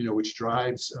 you know, which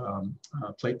drives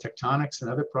plate tectonics and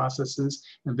other processes,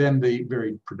 and then the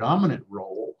very predominant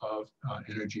role of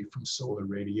energy from solar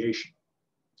radiation.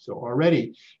 So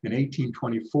already in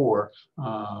 1824,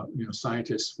 you know,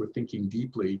 scientists were thinking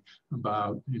deeply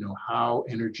about, you know, how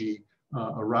energy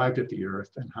arrived at the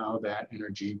Earth and how that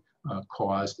energy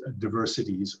caused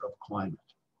diversities of climate.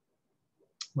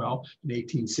 Well, in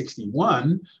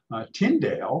 1861,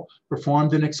 Tyndall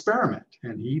performed an experiment,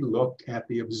 and he looked at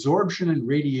the absorption and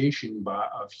radiation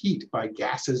of heat by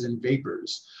gases and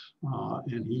vapors.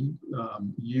 And he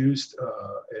used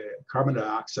carbon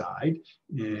dioxide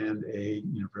and a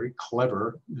very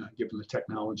clever, given the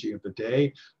technology of the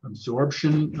day,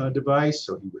 absorption device.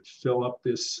 So he would fill up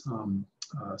this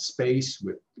space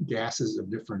with gases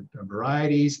of different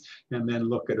varieties, and then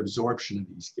look at absorption of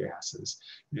these gases.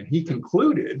 And he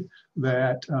concluded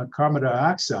that carbon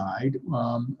dioxide,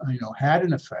 had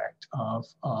an effect of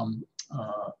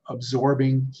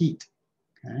absorbing heat.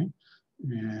 Okay,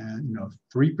 and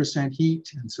 3%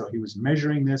 heat, and so he was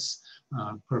measuring this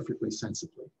perfectly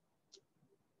sensibly.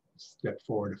 Step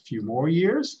forward a few more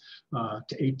years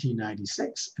to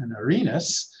 1896, and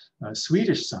Arrhenius, a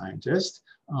Swedish scientist,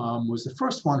 was the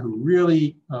first one who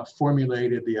really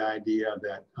formulated the idea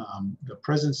that the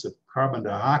presence of carbon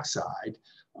dioxide,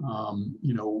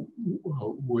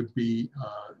 would be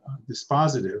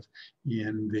dispositive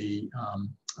in the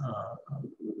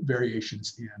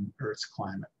variations in Earth's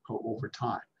climate over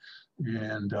time.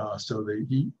 And so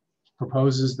he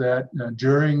proposes that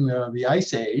during the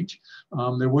Ice Age,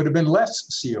 there would have been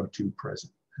less CO2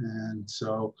 present. And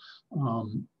so,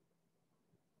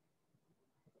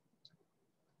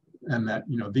 and that,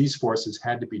 these forces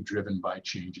had to be driven by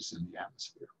changes in the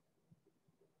atmosphere.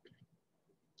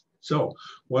 So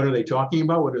what are they talking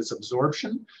about? What is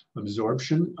absorption?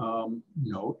 Absorption,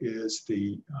 is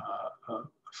the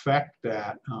effect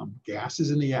that gases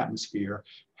in the atmosphere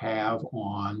have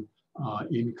on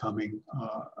incoming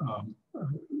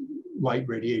light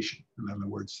radiation. In other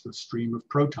words, the stream of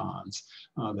protons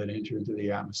that enter into the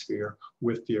atmosphere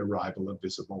with the arrival of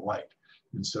visible light.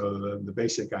 And so the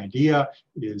basic idea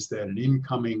is that an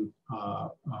incoming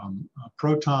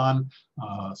proton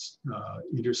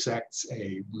intersects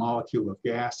a molecule of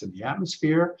gas in the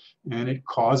atmosphere, and it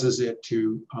causes it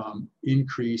to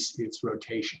increase its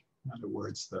rotation. In other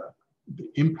words, the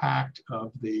impact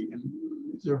of the, and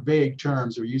these are vague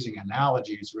terms, we're using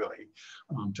analogies really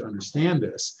to understand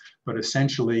this, but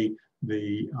essentially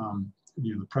the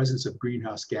presence of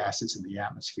greenhouse gases in the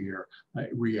atmosphere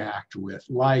react with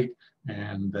light,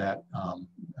 and that the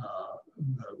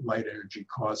light energy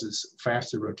causes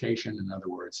faster rotation. In other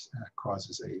words,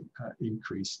 causes a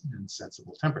increase in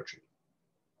sensible temperature.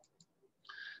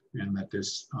 And that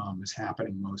this is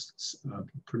happening most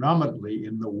predominantly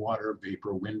in the water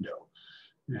vapor window.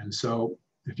 And so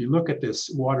if you look at this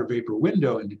water vapor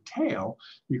window in detail,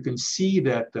 you can see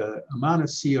that the amount of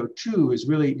CO2 is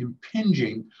really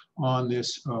impinging on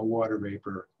this water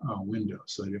vapor window.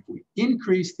 So that if we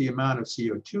increase the amount of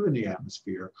CO2 in the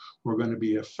atmosphere, we're going to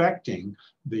be affecting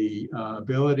the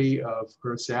ability of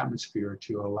Earth's atmosphere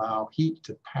to allow heat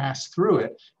to pass through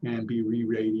it and be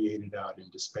re-radiated out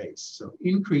into space. So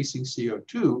increasing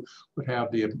CO2 would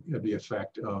have the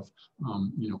effect of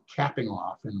capping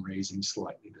off and raising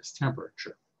slightly this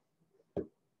temperature.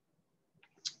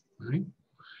 Right?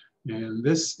 And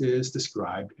this is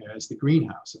described as the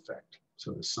greenhouse effect.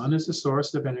 So the sun is the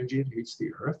source of energy that heats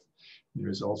the Earth.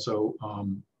 There's also,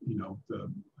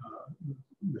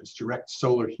 there's direct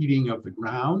solar heating of the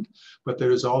ground, but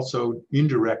there's also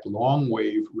indirect long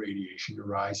wave radiation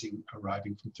arriving from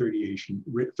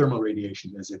thermal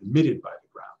radiation as emitted by the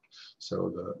ground.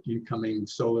 So the incoming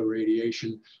solar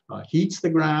radiation heats the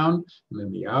ground, and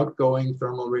then the outgoing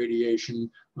thermal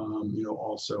radiation,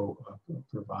 also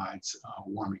provides a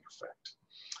warming effect.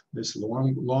 This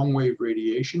long wave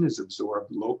radiation is absorbed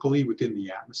locally within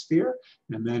the atmosphere,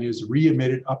 and then is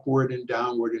re-emitted upward and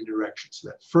downward in direction, so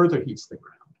that further heats the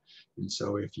ground. And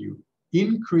so if you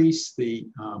increase the,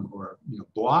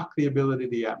 block the ability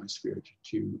of the atmosphere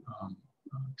to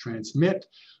transmit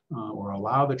or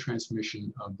allow the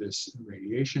transmission of this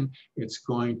radiation, it's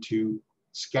going to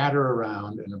scatter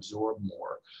around and absorb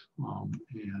more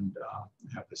and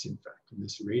have this effect. And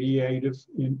this radiative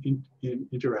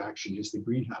interaction is the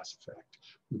greenhouse effect,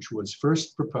 which was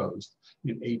first proposed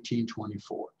in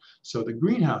 1824. So the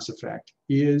greenhouse effect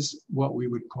is what we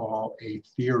would call a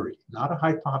theory, not a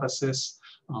hypothesis,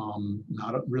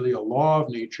 not really a law of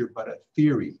nature, but a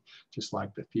theory, just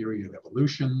like the theory of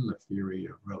evolution, the theory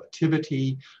of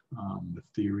relativity, the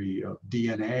theory of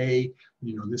DNA.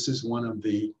 You know, this is one of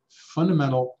the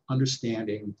fundamental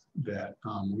understanding that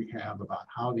we have about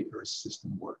how the Earth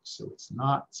system works. So it's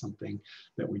not something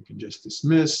that we can just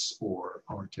dismiss or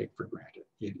take for granted.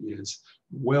 It is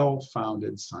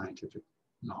well-founded scientific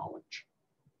knowledge.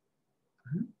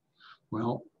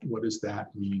 Well, what does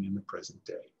that mean in the present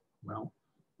day? Well,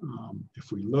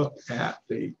 if we look at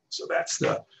so that's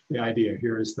the idea.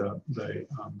 Here is the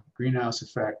greenhouse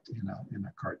effect in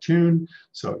a cartoon.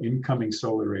 So incoming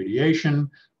solar radiation,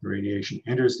 the radiation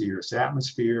enters the Earth's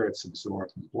atmosphere, it's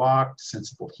absorbed and blocked,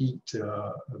 sensible heat,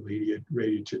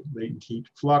 latent heat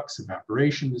flux,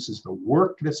 evaporation. This is the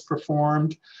work that's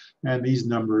performed, and these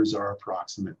numbers are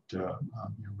approximate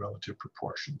relative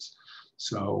proportions.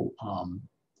 So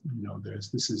you know,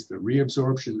 this is the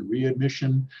reabsorption, the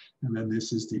readmission, and then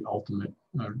this is the ultimate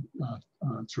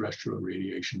terrestrial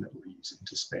radiation that leaves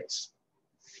into space.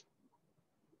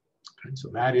 Okay, so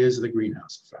that is the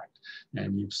greenhouse effect.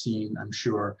 And you've seen, I'm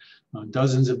sure,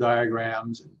 dozens of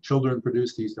diagrams, and children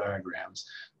produce these diagrams,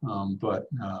 but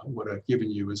what I've given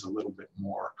you is a little bit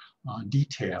more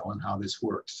detail on how this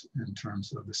works in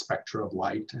terms of the spectra of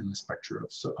light and the spectra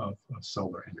of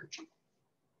solar energy.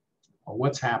 Well,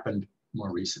 what's happened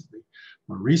more recently?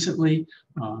 More recently,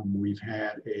 we've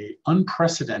had an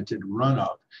unprecedented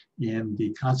run-up in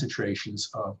the concentrations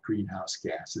of greenhouse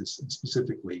gases,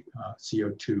 specifically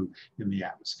CO2 in the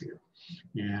atmosphere.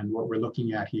 And what we're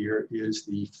looking at here is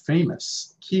the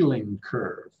famous Keeling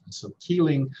curve. And so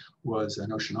Keeling was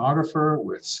an oceanographer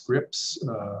with Scripps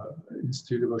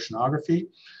Institute of Oceanography.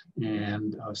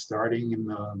 And starting in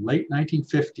the late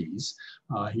 1950s,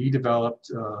 he developed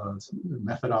a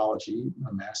methodology,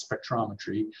 a mass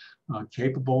spectrometry,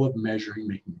 capable of measuring,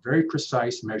 making very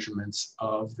precise measurements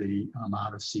of the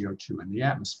amount of CO2 in the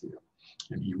atmosphere.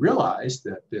 And he realized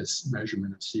that this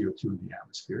measurement of CO2 in the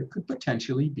atmosphere could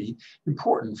potentially be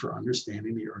important for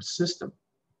understanding the Earth system.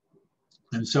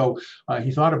 And so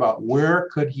he thought about where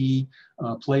could he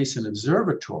place an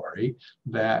observatory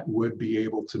that would be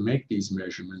able to make these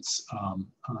measurements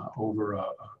over a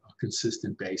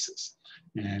consistent basis.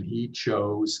 And he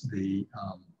chose the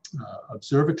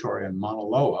observatory in Mauna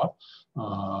Loa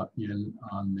on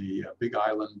the Big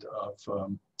Island of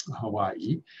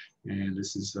Hawaii. And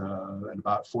this is at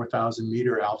about 4,000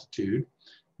 meter altitude.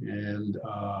 And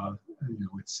you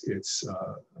know, it's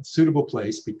a suitable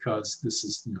place because this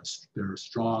is, you know, there are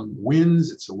strong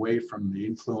winds. It's away from the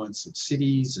influence of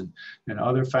cities and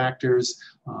other factors.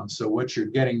 So what you're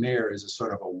getting there is a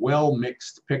sort of a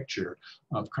well-mixed picture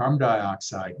of carbon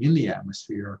dioxide in the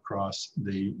atmosphere across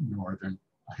the northern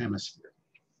hemisphere.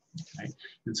 Okay?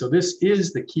 And so this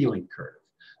is the Keeling curve.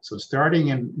 So starting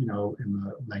in the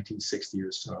 1960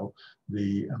 or so,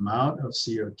 the amount of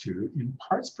CO2 in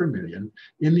parts per million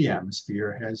in the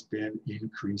atmosphere has been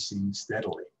increasing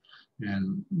steadily.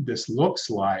 And this looks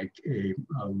like a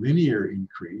linear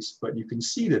increase, but you can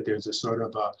see that there's a sort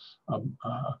of a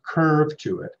curve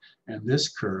to it. And this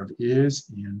curve is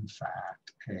in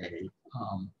fact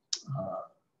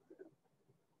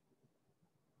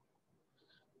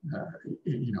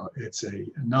it's a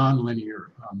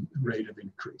nonlinear rate of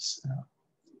increase.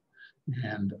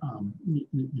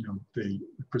 The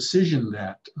precision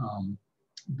that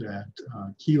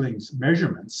Keeling's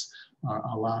measurements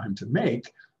allow him to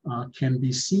make can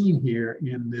be seen here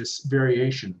in this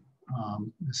variation,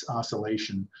 this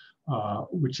oscillation,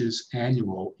 which is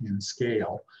annual in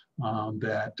scale,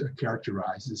 that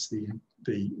characterizes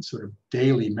the sort of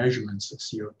daily measurements of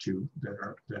CO2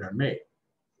 that are made.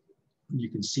 You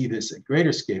can see this at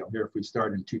greater scale here if we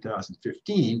start in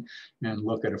 2015 and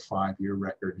look at a 5-year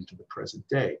record into the present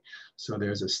day. So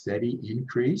there's a steady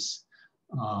increase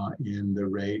in the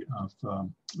rate of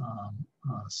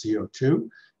CO2,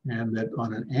 and that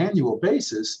on an annual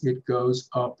basis, it goes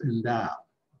up and down.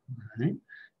 Right?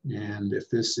 And if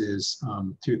this is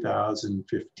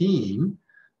 2015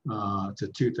 to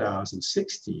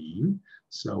 2016,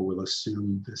 so we'll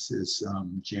assume this is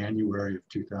January of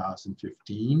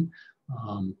 2015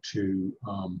 to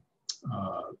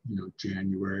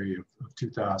January of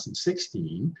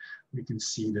 2016, we can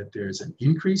see that there's an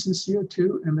increase in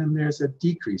CO2 and then there's a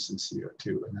decrease in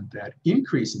CO2. And then that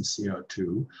increase in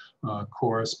CO2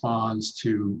 corresponds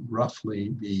to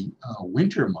roughly the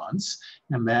winter months,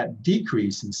 and that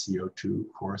decrease in CO2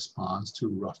 corresponds to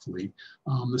roughly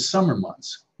the summer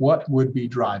months. What would be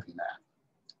driving that?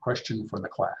 Question for the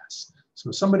class.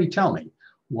 So somebody tell me,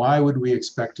 why would we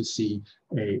expect to see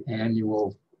an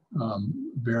annual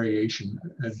variation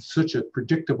in such a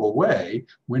predictable way,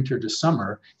 winter to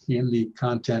summer, in the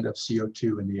content of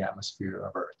CO2 in the atmosphere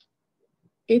of Earth?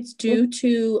 It's due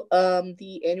to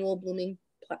the annual blooming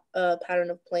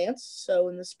pattern of plants. So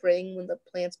in the spring, when the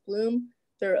plants bloom,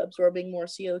 they're absorbing more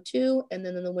CO2, and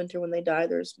then in the winter, when they die,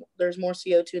 there's more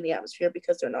CO2 in the atmosphere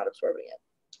because they're not absorbing it.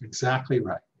 Exactly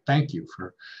right. Thank you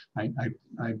for. I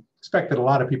expect that a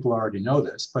lot of people already know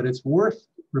this, but it's worth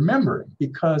remembering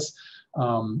because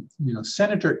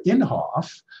Senator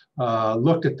Inhofe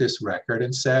looked at this record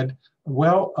and said,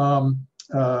 well,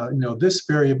 this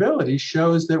variability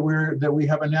shows that we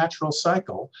have a natural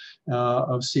cycle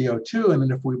of CO2, and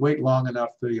then if we wait long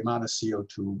enough, the amount of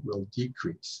CO2 will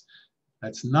decrease.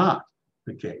 That's not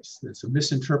the case. It's a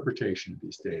misinterpretation of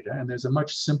these data, and there's a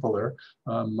much simpler,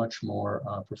 much more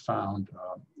profound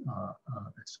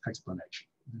explanation.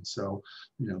 And so,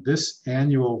 this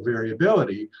annual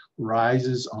variability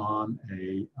rises on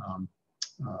a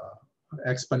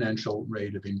exponential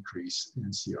rate of increase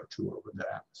in CO2 over the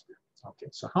atmosphere. Okay,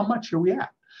 so how much are we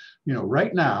at?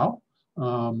 Right now,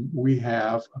 we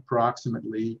have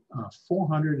approximately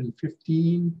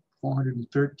 413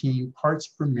 parts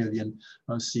per million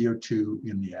of CO2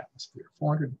 in the atmosphere,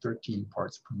 413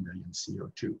 parts per million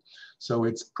CO2. So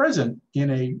it's present in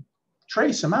a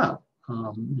trace amount.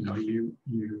 You'd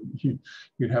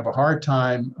have a hard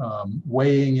time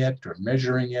weighing it or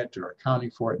measuring it or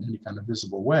accounting for it in any kind of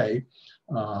visible way.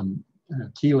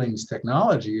 Keeling's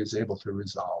technology is able to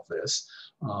resolve this,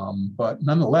 but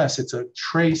nonetheless, it's a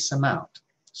trace amount.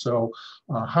 So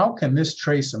how can this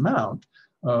trace amount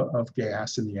of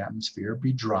gas in the atmosphere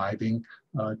be driving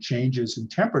changes in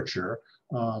temperature,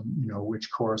 which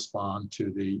correspond to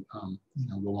the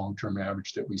long-term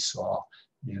average that we saw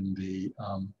in the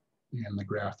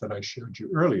graph that I showed you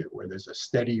earlier, where there's a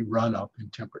steady run-up in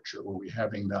temperature, where we're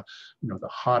having the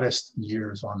hottest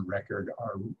years on record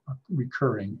are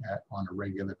recurring on a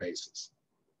regular basis.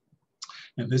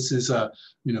 And this is a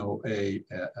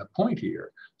point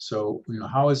here. So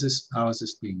how is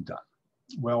this being done?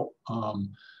 Well,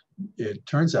 it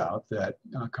turns out that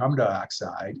carbon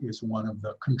dioxide is one of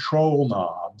the control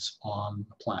knobs on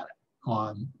the planet,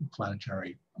 on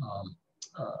planetary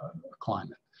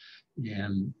climate.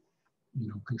 And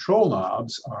control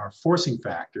knobs are forcing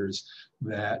factors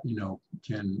that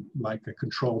can, like a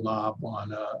control knob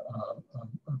on a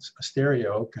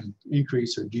stereo, can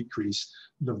increase or decrease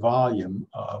the volume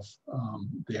of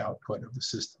the output of the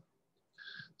system.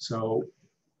 So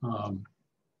I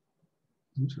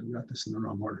got this in the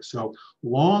wrong order. So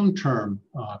long-term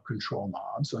control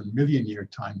knobs on million-year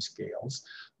time scales,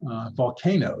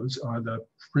 volcanoes are the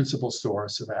principal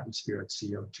source of atmospheric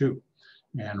CO2.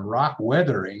 And rock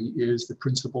weathering is the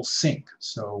principal sink.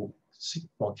 So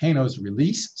volcanoes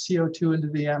release CO2 into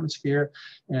the atmosphere,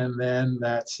 and then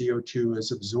that CO2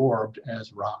 is absorbed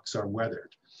as rocks are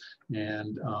weathered.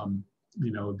 And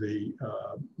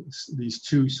these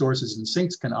two sources and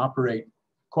sinks can operate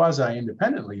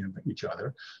quasi-independently of each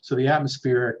other. So the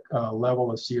atmospheric level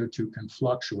of CO2 can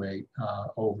fluctuate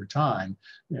over time,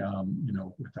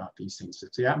 without these things.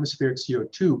 If the atmospheric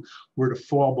CO2 were to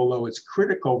fall below its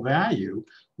critical value,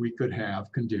 we could have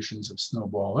conditions of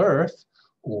snowball Earth,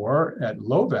 or at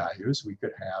low values, we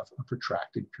could have a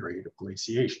protracted period of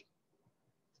glaciation.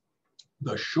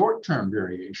 The short-term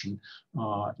variation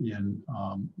in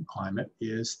climate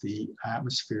is the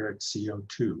atmospheric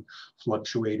CO2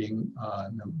 fluctuating.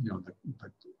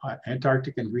 The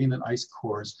Antarctic and Greenland ice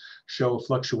cores show a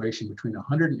fluctuation between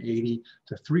 180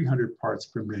 to 300 parts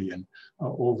per million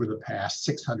over the past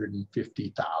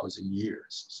 650,000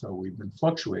 years. So we've been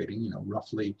fluctuating,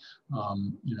 roughly,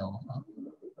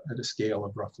 at a scale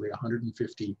of roughly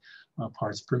 150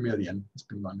 parts per million. It's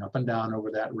been going up and down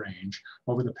over that range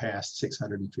over the past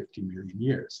 650 million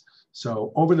years.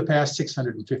 So over the past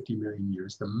 650 million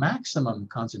years, the maximum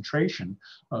concentration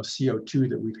of CO2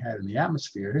 that we've had in the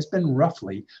atmosphere has been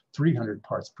roughly 300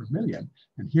 parts per million.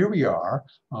 And here we are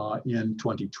in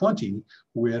 2020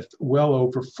 with well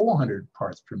over 400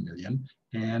 parts per million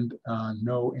and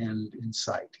no end in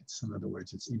sight. In other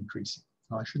words, it's increasing.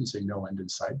 well, I shouldn't say no end in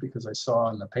sight, because I saw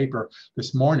in the paper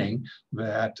this morning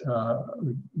that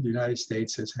the United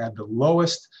States has had the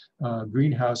lowest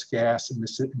greenhouse gas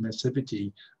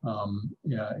emissivity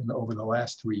over the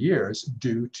last 3 years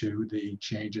due to the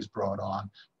changes brought on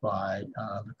by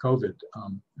the COVID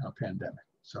pandemic.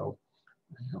 So,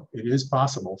 it is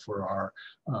possible for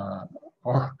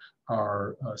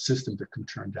our system to come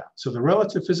turn down. So the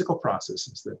relative physical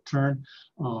processes that turn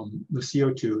the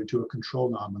CO2 into a control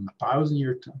knob on the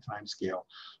 1,000-year time scale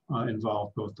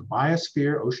involve both the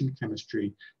biosphere, ocean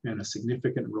chemistry, and a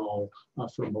significant role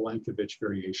for Milankovitch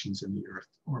variations in the Earth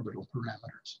orbital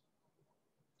parameters.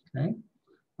 Okay.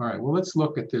 All right. Well, let's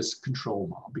look at this control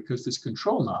knob, because this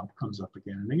control knob comes up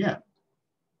again and again.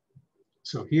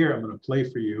 So here I'm going to play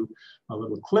for you a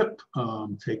little clip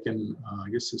taken, I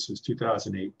guess this was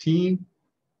 2018.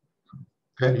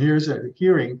 And here's a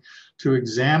hearing to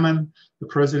examine the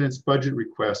president's budget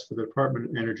request for the Department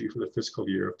of Energy for the fiscal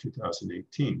year of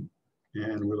 2018.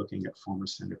 And we're looking at former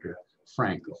Senator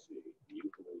Frankel.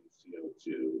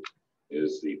 CO2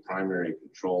 is the primary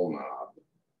control knob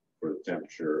for the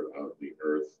temperature of the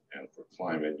Earth and for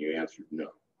climate. You answered no.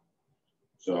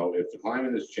 So if the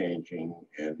climate is changing,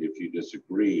 and if you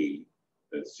disagree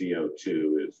that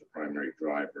CO2 is the primary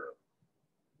driver,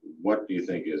 what do you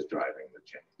think is driving the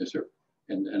change? Yes, sir.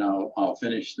 And I'll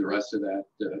finish the rest of that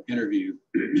interview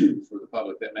for the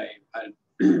public that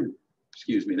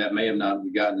excuse me, that may have not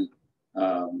gotten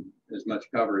as much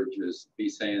coverage as me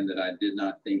saying that I did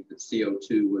not think that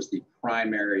CO2 was the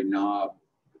primary knob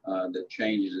that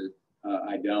changes it.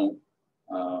 I don't.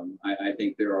 I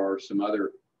think there are some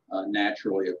other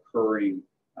naturally occurring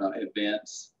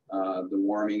events, the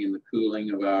warming and the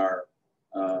cooling of our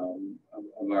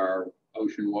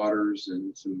ocean waters,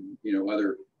 and some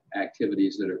other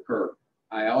activities that occur.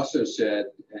 I also said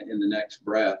in the next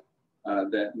breath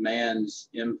that man's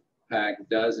impact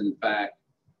does in fact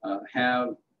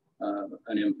have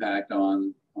an impact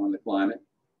on the climate,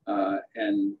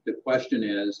 and the question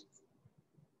is,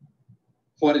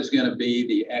 what is going to be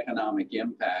the economic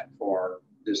impact for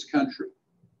this country?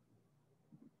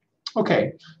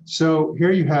 Okay, so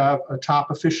here you have a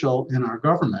top official in our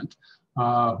government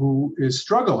who is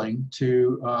struggling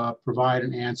to provide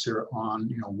an answer on,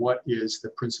 what is the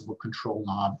principal control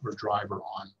knob or driver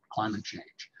on climate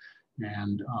change.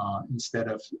 And instead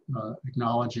of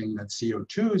acknowledging that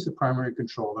CO2 is the primary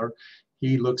controller,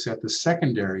 he looks at the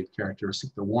secondary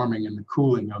characteristic, the warming and the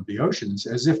cooling of the oceans,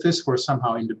 as if this were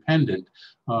somehow independent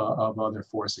of other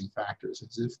forcing factors,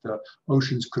 as if the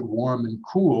oceans could warm and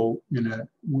cool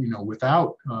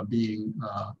without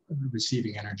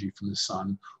receiving energy from the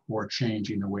sun, or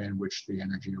changing the way in which the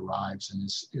energy arrives and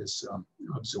is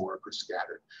absorbed or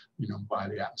scattered, by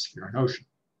the atmosphere and ocean.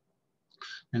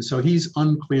 And so he's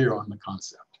unclear on the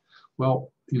concept.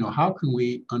 Well, how can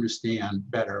we understand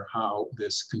better how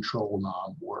this control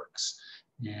knob works?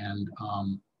 And,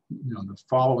 the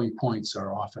following points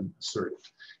are often asserted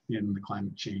in the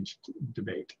climate change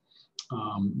debate.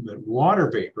 That water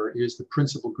vapor is the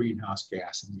principal greenhouse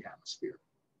gas in the atmosphere.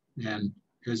 And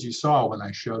as you saw when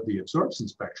I showed the absorption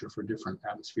spectra for different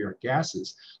atmospheric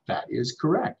gases, that is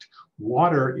correct.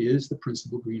 Water is the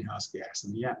principal greenhouse gas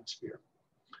in the atmosphere.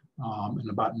 And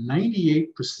about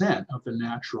 98% of the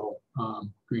natural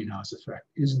greenhouse effect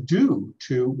is due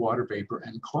to water vapor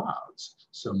and clouds.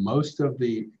 So most of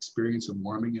the experience of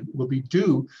warming will be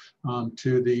due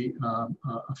to the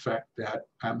effect that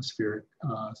atmospheric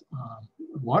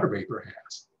water vapor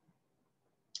has.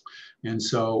 And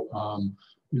so,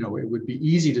 it would be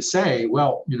easy to say,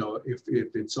 well,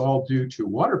 if it's all due to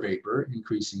water vapor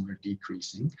increasing or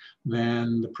decreasing,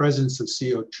 then the presence of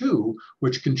CO2,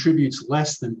 which contributes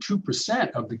less than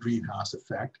 2% of the greenhouse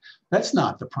effect, that's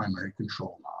not the primary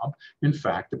control knob. In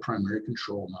fact, the primary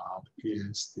control knob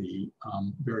is the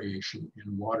variation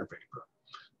in water vapor.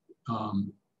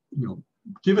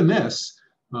 Given this,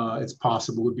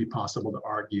 would be possible to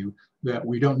argue that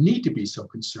we don't need to be so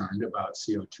concerned about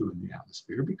CO2 in the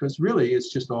atmosphere, because really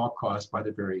it's just all caused by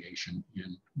the variation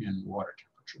in water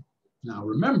temperature. Now,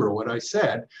 remember what I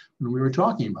said when we were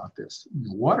talking about this.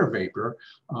 Water vapor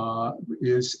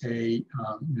is a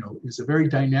very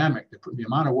dynamic. The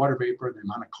amount of water vapor, the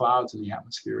amount of clouds in the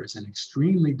atmosphere is an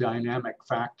extremely dynamic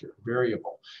factor,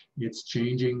 variable. It's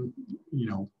changing,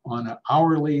 on an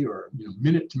hourly or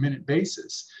minute-to-minute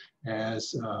basis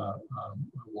as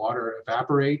water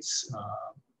evaporates,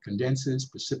 condenses,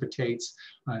 precipitates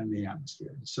in the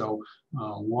atmosphere. So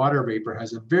water vapor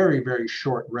has a very, very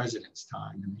short residence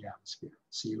time in the atmosphere.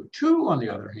 CO2, on the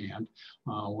other hand,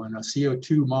 when a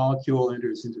CO2 molecule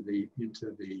enters into the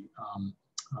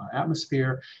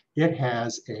atmosphere, it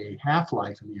has a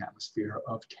half-life in the atmosphere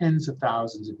of tens of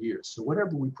thousands of years. So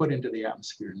whatever we put into the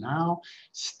atmosphere now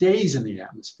stays in the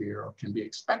atmosphere or can be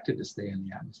expected to stay in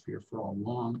the atmosphere for a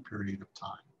long period of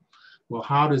time. Well,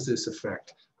 how does this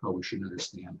affect how we should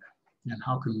understand that? And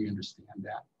how can we understand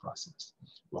that process?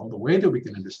 Well, the way that we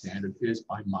can understand it is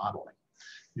by modeling.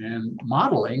 And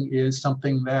modeling is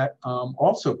something that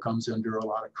also comes under a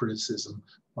lot of criticism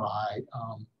by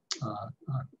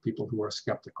people who are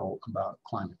skeptical about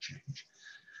climate change.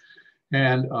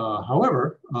 And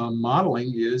however,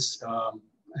 modeling is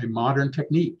a modern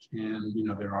technique. And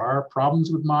there are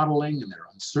problems with modeling and there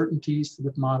are uncertainties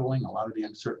with modeling. A lot of the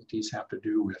uncertainties have to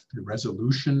do with the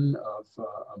resolution of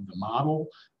the model.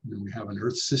 We have an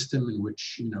Earth system in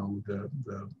which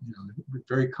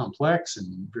very complex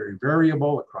and very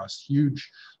variable across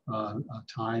huge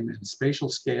time and spatial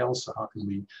scales. So how can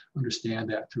we understand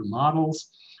that through models?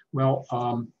 Well,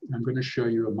 I'm going to show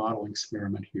you a modeling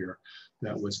experiment here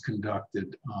that was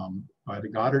conducted by the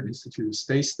Goddard Institute of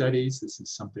Space Studies. This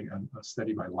is a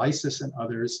study by Lysis and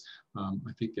others,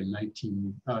 I think in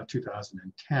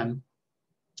 2010.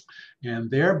 And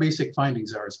their basic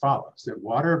findings are as follows: that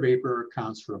water vapor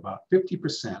accounts for about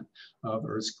 50% of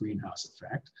Earth's greenhouse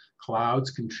effect,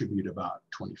 clouds contribute about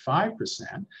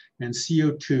 25%, and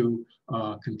CO2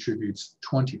 contributes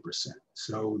 20%.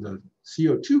 So the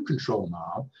CO2 control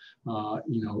knob,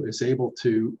 is able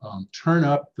to turn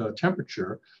up the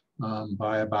temperature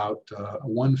by about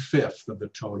 1/5 of the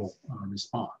total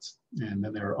response. And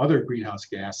then there are other greenhouse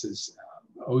gases,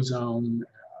 ozone,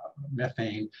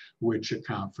 methane, which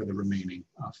account for the remaining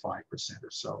 5%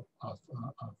 or so of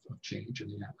change in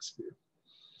the atmosphere.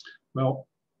 Well,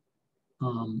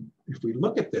 if we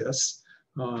look at this,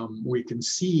 we can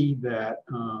see that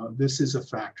this is a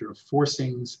factor of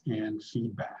forcings and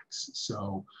feedbacks.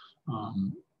 So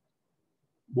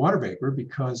water vapor,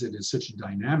 because it is such a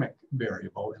dynamic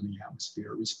variable in the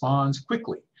atmosphere, responds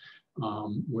quickly.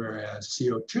 Whereas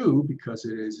CO2, because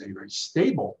it is a very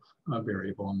stable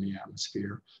variable in the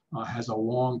atmosphere, has a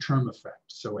long-term effect.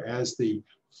 So as the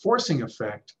forcing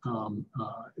effect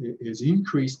is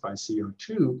increased by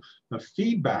CO2, the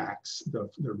feedbacks, the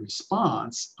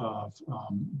response of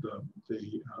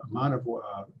the amount of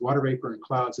water vapor and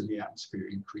clouds in the atmosphere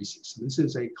increases. So this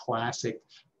is a classic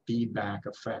feedback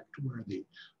effect where the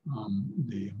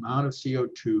amount of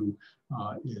CO2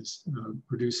 is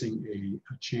producing a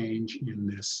change in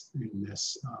this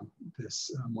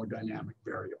more dynamic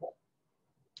variable.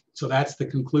 So that's the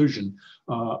conclusion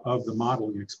of the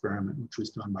modeling experiment, which was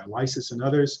done by Lysis and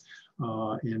others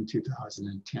in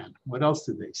 2010. What else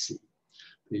did they see?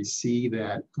 They see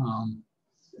that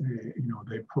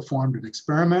they performed an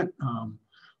experiment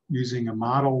using a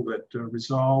model that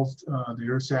resolved the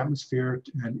Earth's atmosphere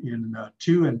in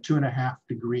 2 and 2.5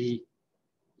 degree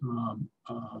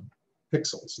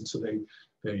pixels. And so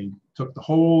they took the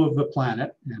whole of the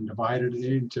planet and divided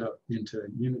it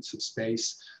into units of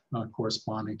space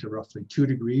corresponding to roughly 2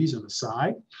 degrees on the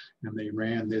side. And they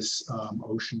ran this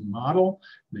ocean model.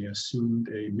 They assumed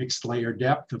a mixed layer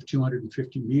depth of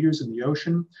 250 meters in the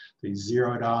ocean. They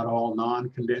zeroed out all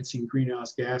non-condensing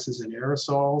greenhouse gases and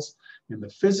aerosols. And the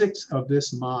physics of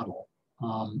this model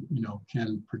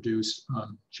can produce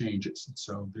changes. And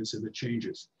so these are the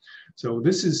changes. So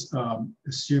this is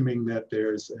assuming that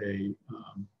there's a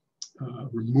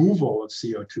removal of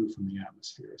CO2 from the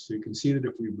atmosphere. So you can see that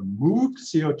if we removed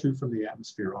CO2 from the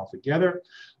atmosphere altogether,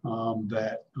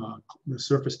 that the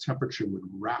surface temperature would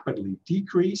rapidly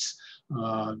decrease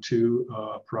to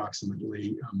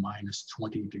approximately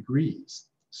 -20 degrees.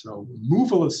 So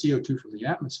removal of CO2 from the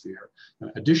atmosphere,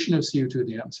 addition of CO2 in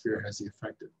the atmosphere has the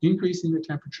effect of increasing the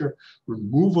temperature.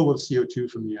 Removal of CO2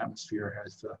 from the atmosphere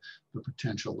has the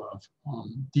potential of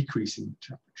decreasing the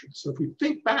temperature. So if we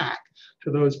think back to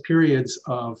those periods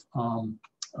of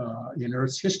in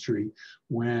Earth's history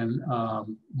when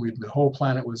the whole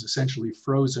planet was essentially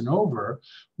frozen over,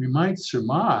 we might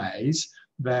surmise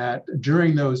that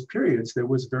during those periods, there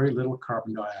was very little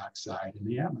carbon dioxide in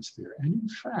the atmosphere. And in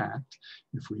fact,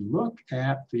 if we look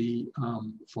at the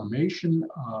formation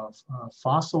of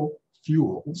fossil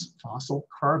fuels, fossil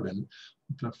carbon,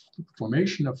 the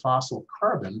formation of fossil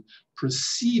carbon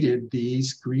preceded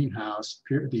these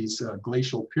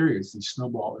glacial periods, these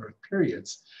snowball Earth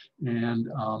periods.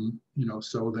 And,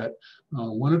 so that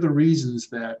one of the reasons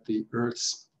that the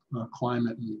Earth's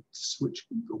climate, and switch,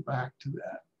 go back to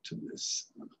that, to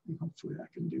this. Hopefully I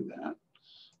can do that.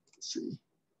 Let's see.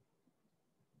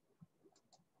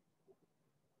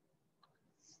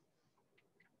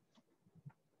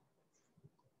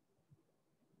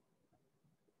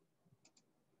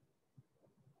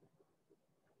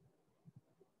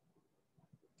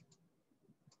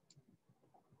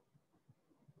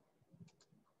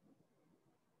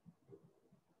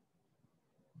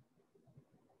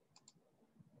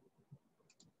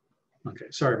 Okay,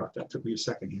 sorry about that. Took me a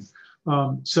second here.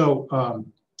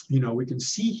 You know, we can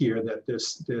see here that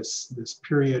this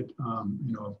period,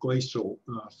 you know, of glacial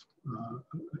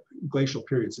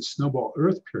periods, the snowball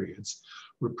Earth periods,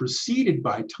 were preceded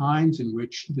by times in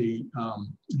which the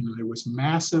you know, there was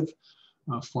massive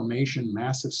formation,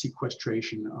 massive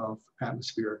sequestration of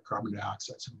atmospheric carbon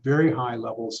dioxide. So very high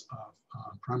levels of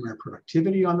primary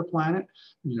productivity on the planet,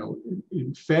 you know,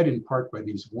 fed in part by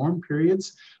these warm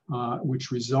periods,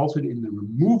 which resulted in the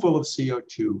removal of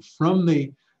CO2 from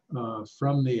the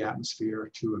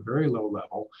atmosphere to a very low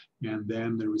level, and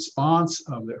then the response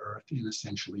of the Earth in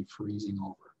essentially freezing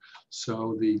over.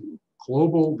 So the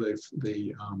global,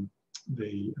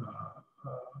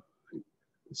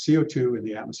 CO2 in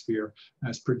the atmosphere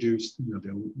has produced, you know,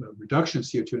 the reduction of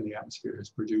CO2 in the atmosphere has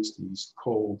produced these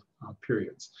cold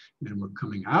periods. And we're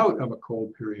coming out of a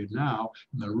cold period now.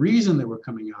 And the reason that we're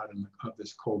coming out of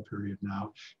this cold period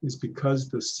now is because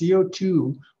the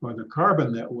CO2, or the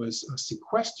carbon that was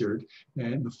sequestered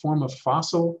in the form of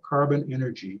fossil carbon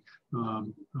energy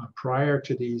prior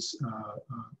to these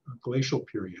glacial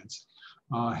periods,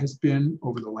 has been,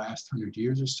 over the last 100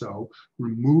 years or so,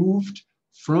 removed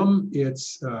from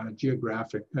its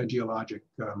geologic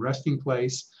resting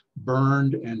place,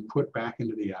 burned and put back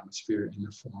into the atmosphere in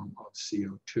the form of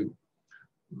CO2.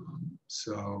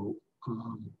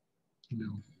 You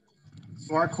know.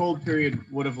 So our cold period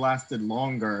would have lasted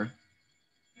longer,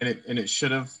 and it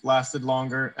should have lasted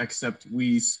longer, except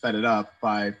we sped it up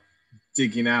by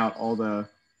digging out all the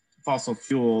fossil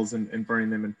fuels and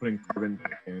burning them and putting carbon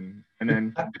back in. And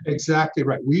then exactly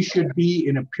right. We should be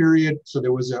in a period. So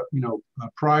there was a, you know,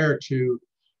 prior to, you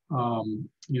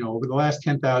know, over the last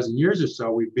 10,000 years or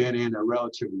so, we've been in a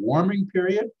relative warming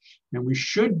period, and we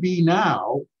should be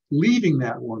now leaving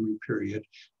that warming period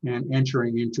and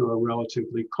entering into a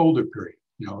relatively colder period,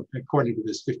 you know, according to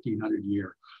this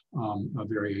 1,500-year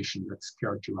variation that's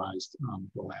characterized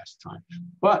the last time.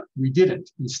 But we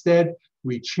didn't. Instead,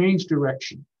 we changed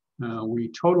direction. We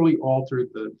totally altered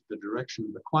the direction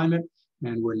of the climate,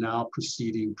 and we're now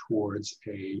proceeding towards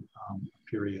a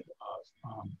period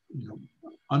of you know,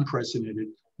 unprecedented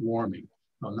warming.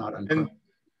 Well, not unprecedented.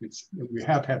 We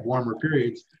have had warmer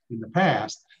periods in the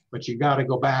past, but you got to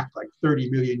go back like 30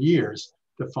 million years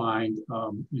to find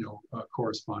you know,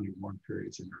 corresponding warm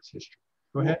periods in Earth's history.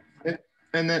 Go ahead.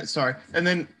 And then, sorry, and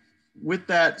then with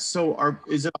that, so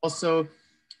is it also,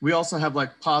 we also have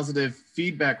like positive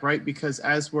feedback, right? Because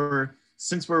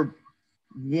since we're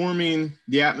warming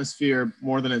the atmosphere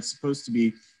more than it's supposed to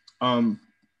be,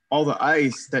 all the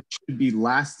ice that should be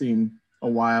lasting a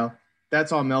while,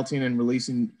 that's all melting and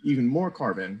releasing even more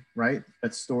carbon, right?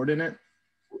 That's stored in it.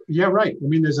 Yeah, right. I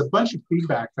mean, there's a bunch of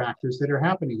feedback factors that are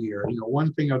happening here. You know,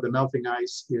 one thing of the melting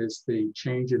ice is the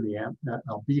change in the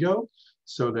albedo,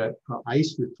 so that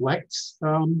ice reflects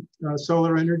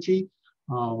solar energy,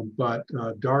 but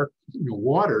dark, you know,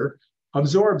 water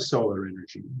absorbs solar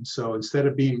energy. So instead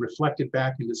of being reflected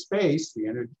back into space, the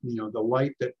energy, you know, the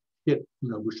light that hit, you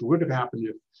know, which would have happened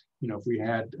if, you know, if we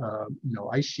had, you know,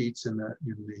 ice sheets in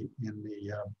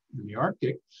the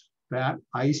Arctic, that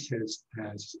ice has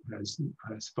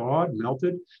thawed,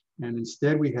 melted, and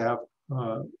instead we have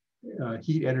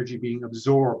heat energy being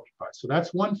absorbed by. So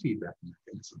that's one feedback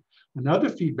mechanism. Another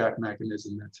feedback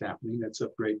mechanism that's happening that's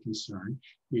of great concern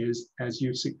is, as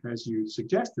you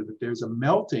suggested, that there's a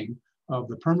melting of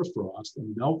the permafrost,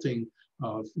 and melting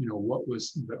of, you know, what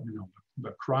was the, you know,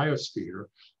 the cryosphere,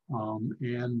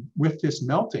 and with this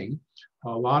melting, a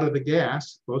lot of the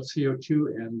gas, both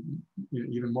CO2 and, you know,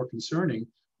 even more concerning,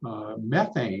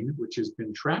 methane, which has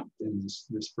been trapped in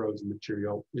this frozen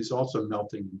material, is also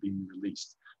melting and being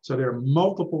released. So there are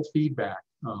multiple feedback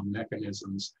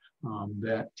mechanisms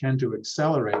that tend to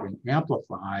accelerate and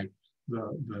amplify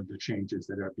the changes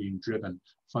that are being driven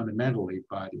fundamentally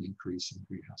by the increase in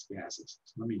greenhouse gases.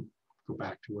 So let me go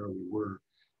back to where we were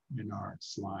in our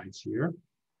slides here.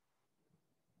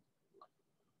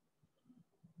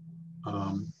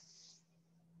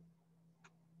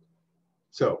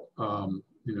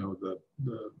 You know,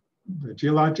 the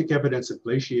geologic evidence of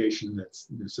glaciation that's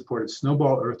supported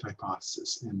snowball Earth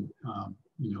hypothesis, and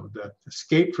you know, that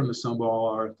escape from the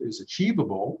snowball Earth is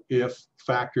achievable if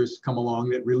factors come along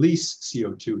that release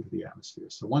CO2 to the atmosphere.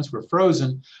 So once we're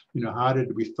frozen, you know, how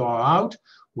did we thaw out?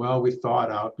 Well, we thawed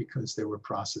out because there were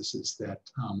processes that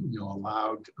you know,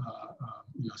 allowed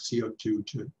you know, CO2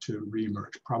 to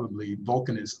reemerge, probably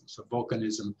volcanism. So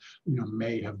volcanism, you know,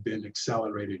 may have been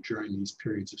accelerated during these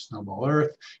periods of snowball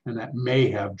Earth, and that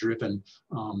may have driven,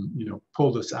 you know,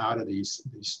 pulled us out of these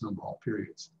snowball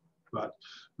periods. But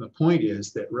the point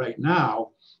is that right now,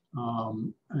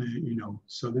 you know,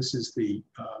 so this is the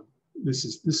this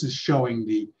is showing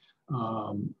the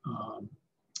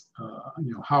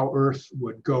how Earth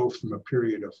would go from a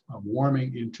period of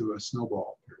warming into a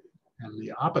snowball period, and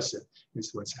the opposite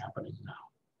is what's happening now.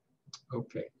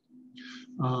 Okay,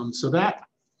 so that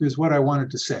is what I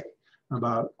wanted to say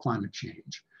about climate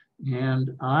change,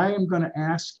 and I am going to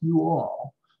ask you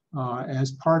all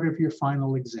as part of your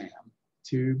final exam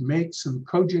to make some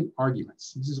cogent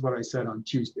arguments. This is what I said on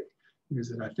Tuesday, is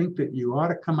that I think that you ought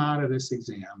to come out of this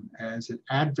exam as an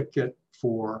advocate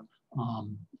for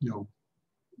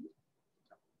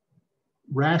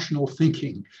rational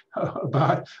thinking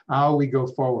about how we go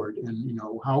forward, and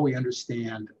how we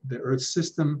understand the Earth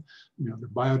system, the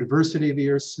biodiversity of the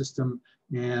Earth system,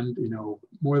 and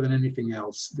more than anything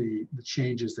else, the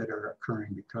changes that are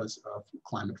occurring because of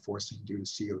climate forcing due to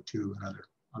CO2 and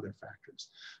other factors.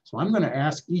 So I'm going to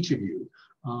ask each of you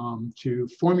to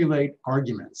formulate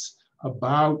arguments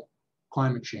about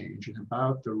climate change and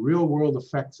about the real world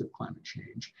effects of climate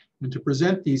change, and to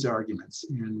present these arguments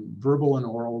in verbal and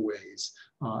oral ways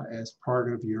as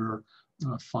part of your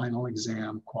final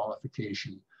exam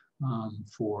qualification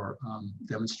for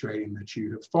demonstrating that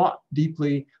you have thought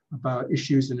deeply about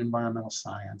issues in environmental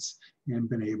science and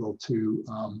been able to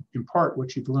impart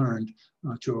what you've learned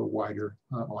to a wider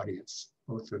audience,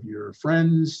 both of your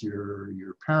friends,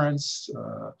 your parents,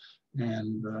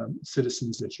 and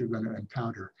citizens that you're going to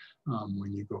encounter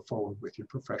when you go forward with your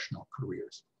professional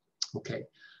careers. Okay,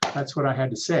 that's what I had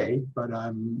to say, but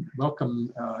I'm welcome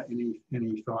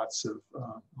any thoughts of,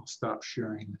 I'll stop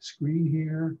sharing the screen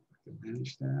here. I can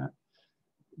manage that.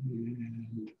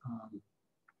 And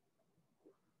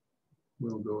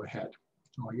we'll go ahead.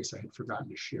 Oh, I guess I had forgotten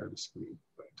to share the screen.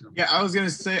 But, yeah, I was going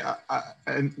to say,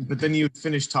 but then you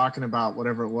finished talking about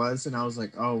whatever it was, and I was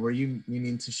like, oh, were you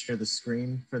meaning to share the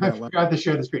screen for that? I forgot to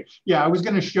share the screen. Yeah, I was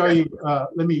going to show you,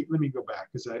 let me go back,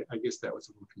 because I guess that was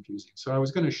a little confusing. So I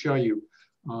was going to show you,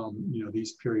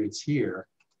 these periods here.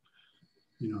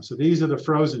 So these are the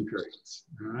frozen periods,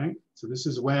 all right? So this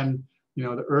is when,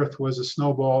 the Earth was a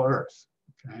snowball Earth,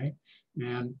 okay?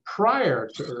 And prior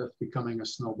to Earth becoming a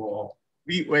snowball.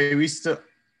 We still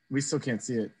can't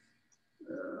see it.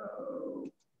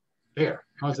 There,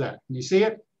 how's that? Can you see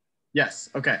it? Yes,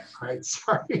 okay. All right,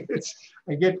 sorry,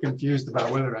 I get confused about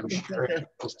whether I'm sharing or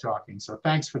just talking. So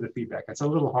thanks for the feedback. It's a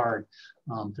little hard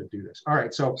to do this. All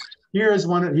right, so here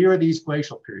are these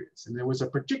glacial periods, and there was a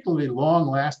particularly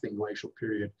long-lasting glacial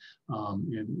period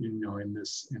in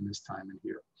this time in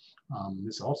here.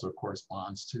 This also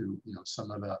corresponds to some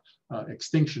of the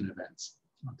extinction events.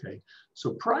 Okay,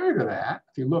 so prior to that,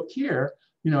 if you look here,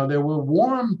 there were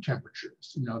warm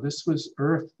temperatures. This was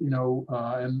Earth, and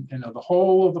the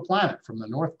whole of the planet from the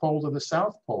North Pole to the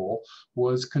South Pole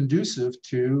was conducive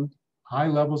to high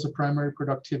levels of primary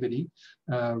productivity,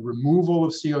 removal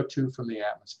of CO2 from the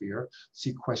atmosphere,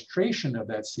 sequestration of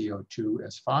that CO2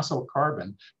 as fossil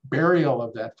carbon, burial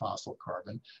of that fossil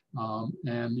carbon,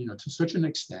 and to such an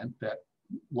extent that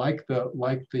like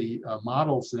the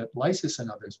models that Lysis and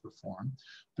others performed,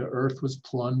 the Earth was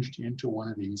plunged into one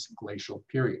of these glacial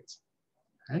periods.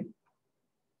 Okay?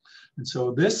 And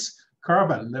so this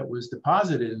carbon that was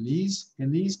deposited in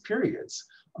these periods,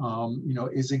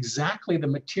 is exactly the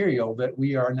material that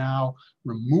we are now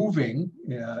removing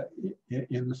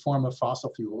in the form of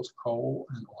fossil fuels, coal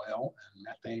and oil and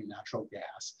methane, natural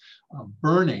gas,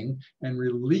 burning and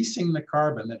releasing the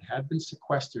carbon that had been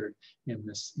sequestered in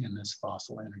this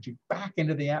fossil energy back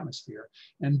into the atmosphere,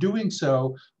 and doing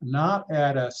so not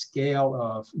at a scale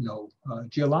of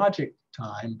geologic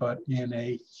time, but in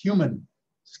a human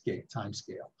time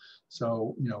scale.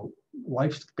 So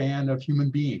lifespan of human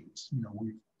beings.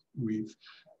 We've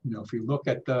if you look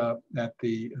at the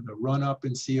run up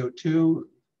in CO2,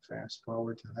 fast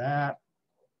forward to that.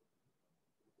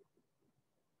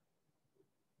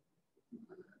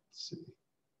 Let's see.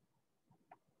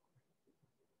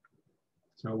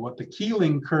 So what the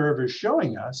Keeling curve is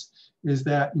showing us is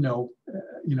that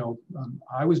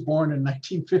I was born in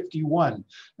 1951,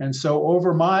 and so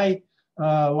over my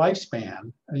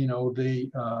lifespan, the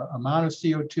amount of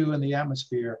CO2 in the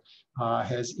atmosphere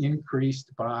has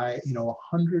increased by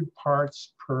 100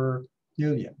 parts per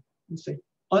billion. Let's say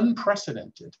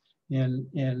unprecedented in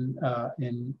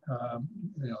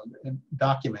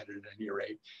documented at any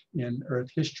rate in Earth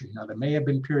history. Now there may have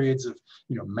been periods of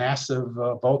massive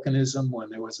volcanism when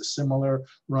there was a similar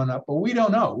run up, but we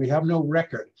don't know. We have no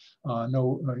record,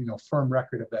 no firm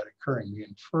record of that occurring. We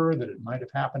infer that it might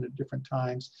have happened at different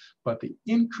times, but the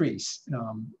increase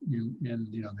in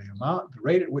the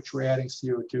rate at which we're adding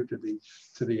CO2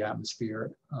 to the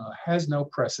atmosphere has no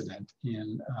precedent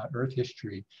in Earth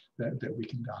history that we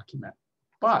can document.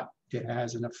 But it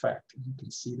has an effect. You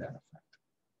can see that effect.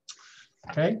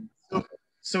 Okay.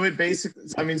 So it basically,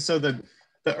 I mean, so the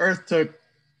Earth took,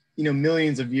 you know,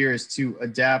 millions of years to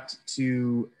adapt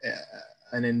to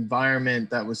an environment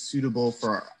that was suitable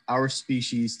for our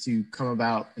species to come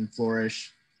about and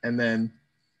flourish. And then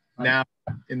now,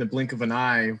 in the blink of an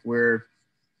eye, we're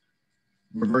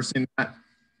reversing that.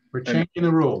 We're changing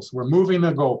the rules. We're moving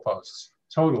the goalposts.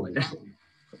 Totally.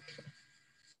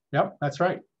 Yep, that's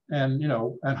right. And, you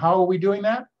know, and how are we doing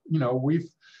that? You know, we've,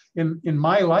 in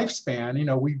my lifespan, you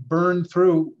know, we burned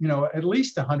through, you know, at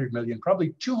least 100 million,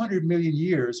 probably 200 million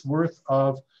years worth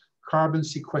of carbon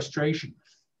sequestration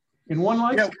in one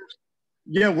lifetime.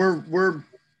 Yeah, we're,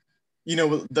 you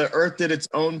know, the Earth did its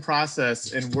own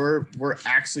process, and we're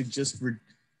actually just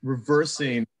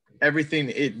reversing everything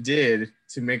it did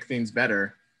to make things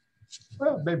better.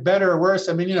 Well, better or worse.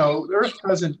 I mean, you know, Earth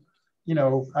doesn't, you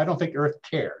know, I don't think Earth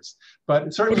cares,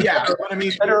 but certainly better, I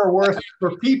mean, better or worse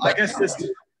for people.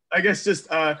 I guess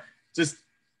just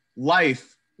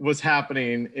life was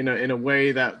happening in a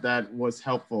way that was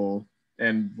helpful,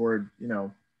 and we're, you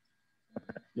know,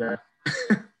 yeah.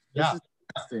 Yeah. This is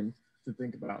interesting to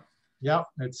think about. Yeah,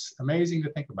 it's amazing to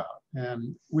think about,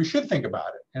 and we should think about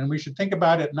it, and we should think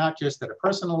about it not just at a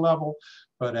personal level,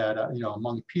 but at a, you know,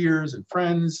 among peers and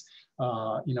friends,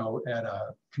 you know, at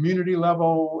a community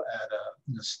level, at a,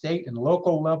 you know, state and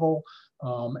local level,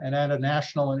 and at a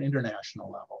national and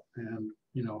international level. And,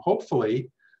 you know, hopefully,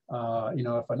 you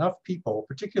know, if enough people,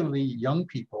 particularly young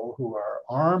people who are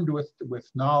armed with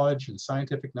knowledge and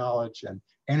scientific knowledge and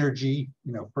energy,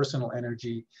 you know, personal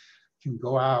energy, can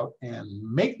go out and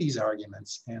make these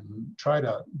arguments and try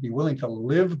to be willing to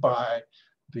live by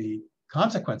the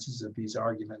consequences of these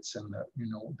arguments and the, you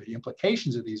know, the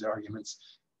implications of these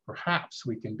arguments, perhaps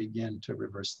we can begin to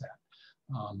reverse that.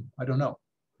 I don't know.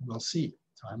 We'll see.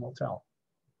 Time will tell.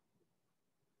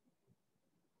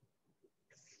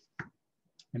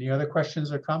 Any other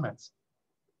questions or comments?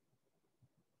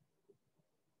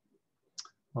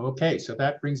 Okay, so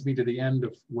that brings me to the end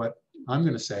of what I'm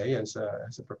going to say as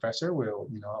a professor. We'll,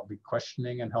 you know, I'll be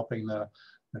questioning and helping the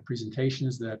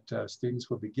presentations that students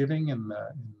will be giving in the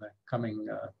coming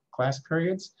class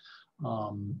periods.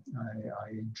 I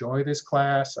enjoy this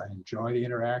class. I enjoy the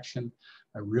interaction.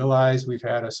 I realize we've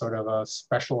had a sort of a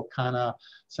special kind of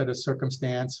set of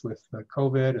circumstance with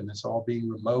COVID and this all being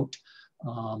remote.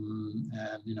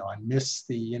 And, you know, I miss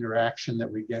the interaction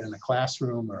that we get in a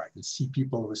classroom where I can see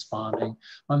people responding.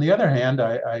 On the other hand,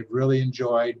 I really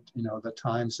enjoyed, you know, the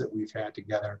times that we've had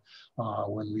together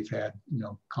when we've had, you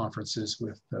know, conferences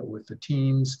with the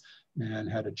teams and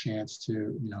had a chance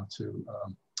to, you know,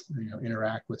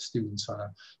 interact with students on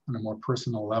a more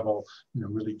personal level, you know,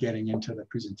 really getting into the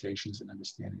presentations and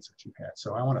understandings that you've had.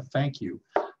 So I want to thank you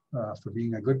for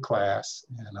being a good class,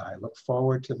 and I look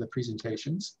forward to the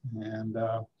presentations. And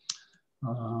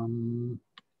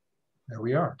there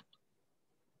we are.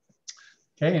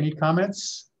 Okay, any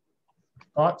comments,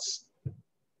 thoughts?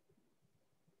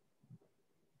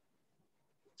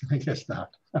 I guess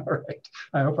not. All right.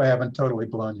 I hope I haven't totally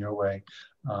blown you away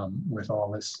with all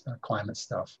this climate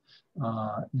stuff.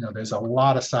 You know, there's a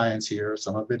lot of science here.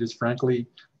 Some of it is frankly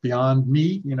beyond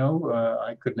me. You know,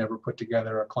 I could never put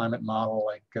together a climate model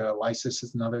like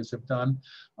Lysis and others have done.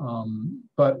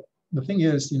 But the thing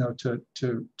is, you know,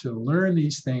 to learn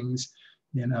these things,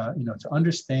 you know, to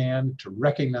understand, to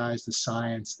recognize the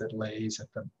science that lays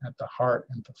at the heart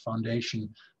and the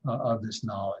foundation of this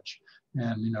knowledge.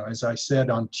 And, you know, as I said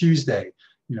on Tuesday,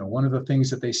 you know, one of the things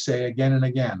that they say again and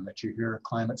again that you hear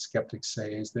climate skeptics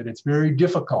say is that it's very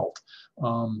difficult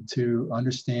to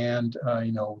understand,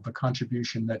 you know, the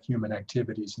contribution that human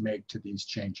activities make to these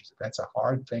changes. That's a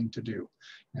hard thing to do.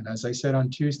 And as I said on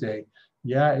Tuesday,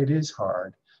 yeah, it is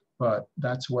hard, but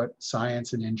that's what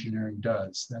science and engineering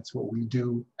does. That's what we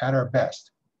do at our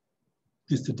best,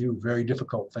 is to do very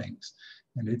difficult things.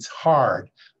 And it's hard,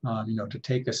 you know, to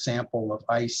take a sample of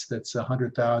ice that's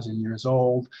 100,000 years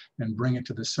old and bring it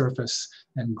to the surface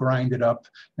and grind it up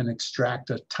and extract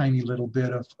a tiny little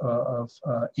bit of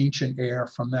ancient air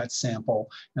from that sample,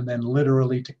 and then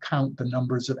literally to count the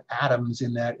numbers of atoms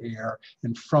in that air,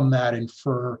 and from that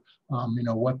infer, you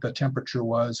know, what the temperature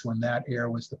was when that air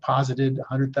was deposited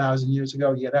 100,000 years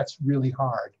ago. Yeah, that's really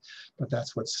hard, but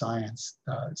that's what science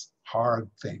does, hard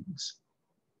things.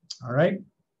 All right.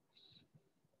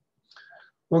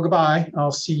 Well, goodbye.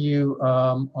 I'll see you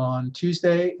on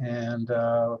Tuesday. And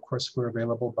of course, we're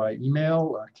available by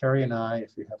email, Carrie and I,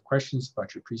 if you have questions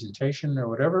about your presentation or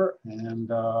whatever. And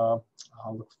I'll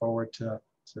look forward to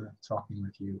talking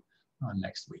with you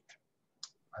next week.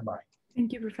 Bye-bye.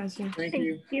 Thank you, Professor. Thank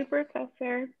you. Thank you,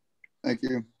 Professor. Thank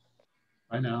you.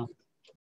 Bye now.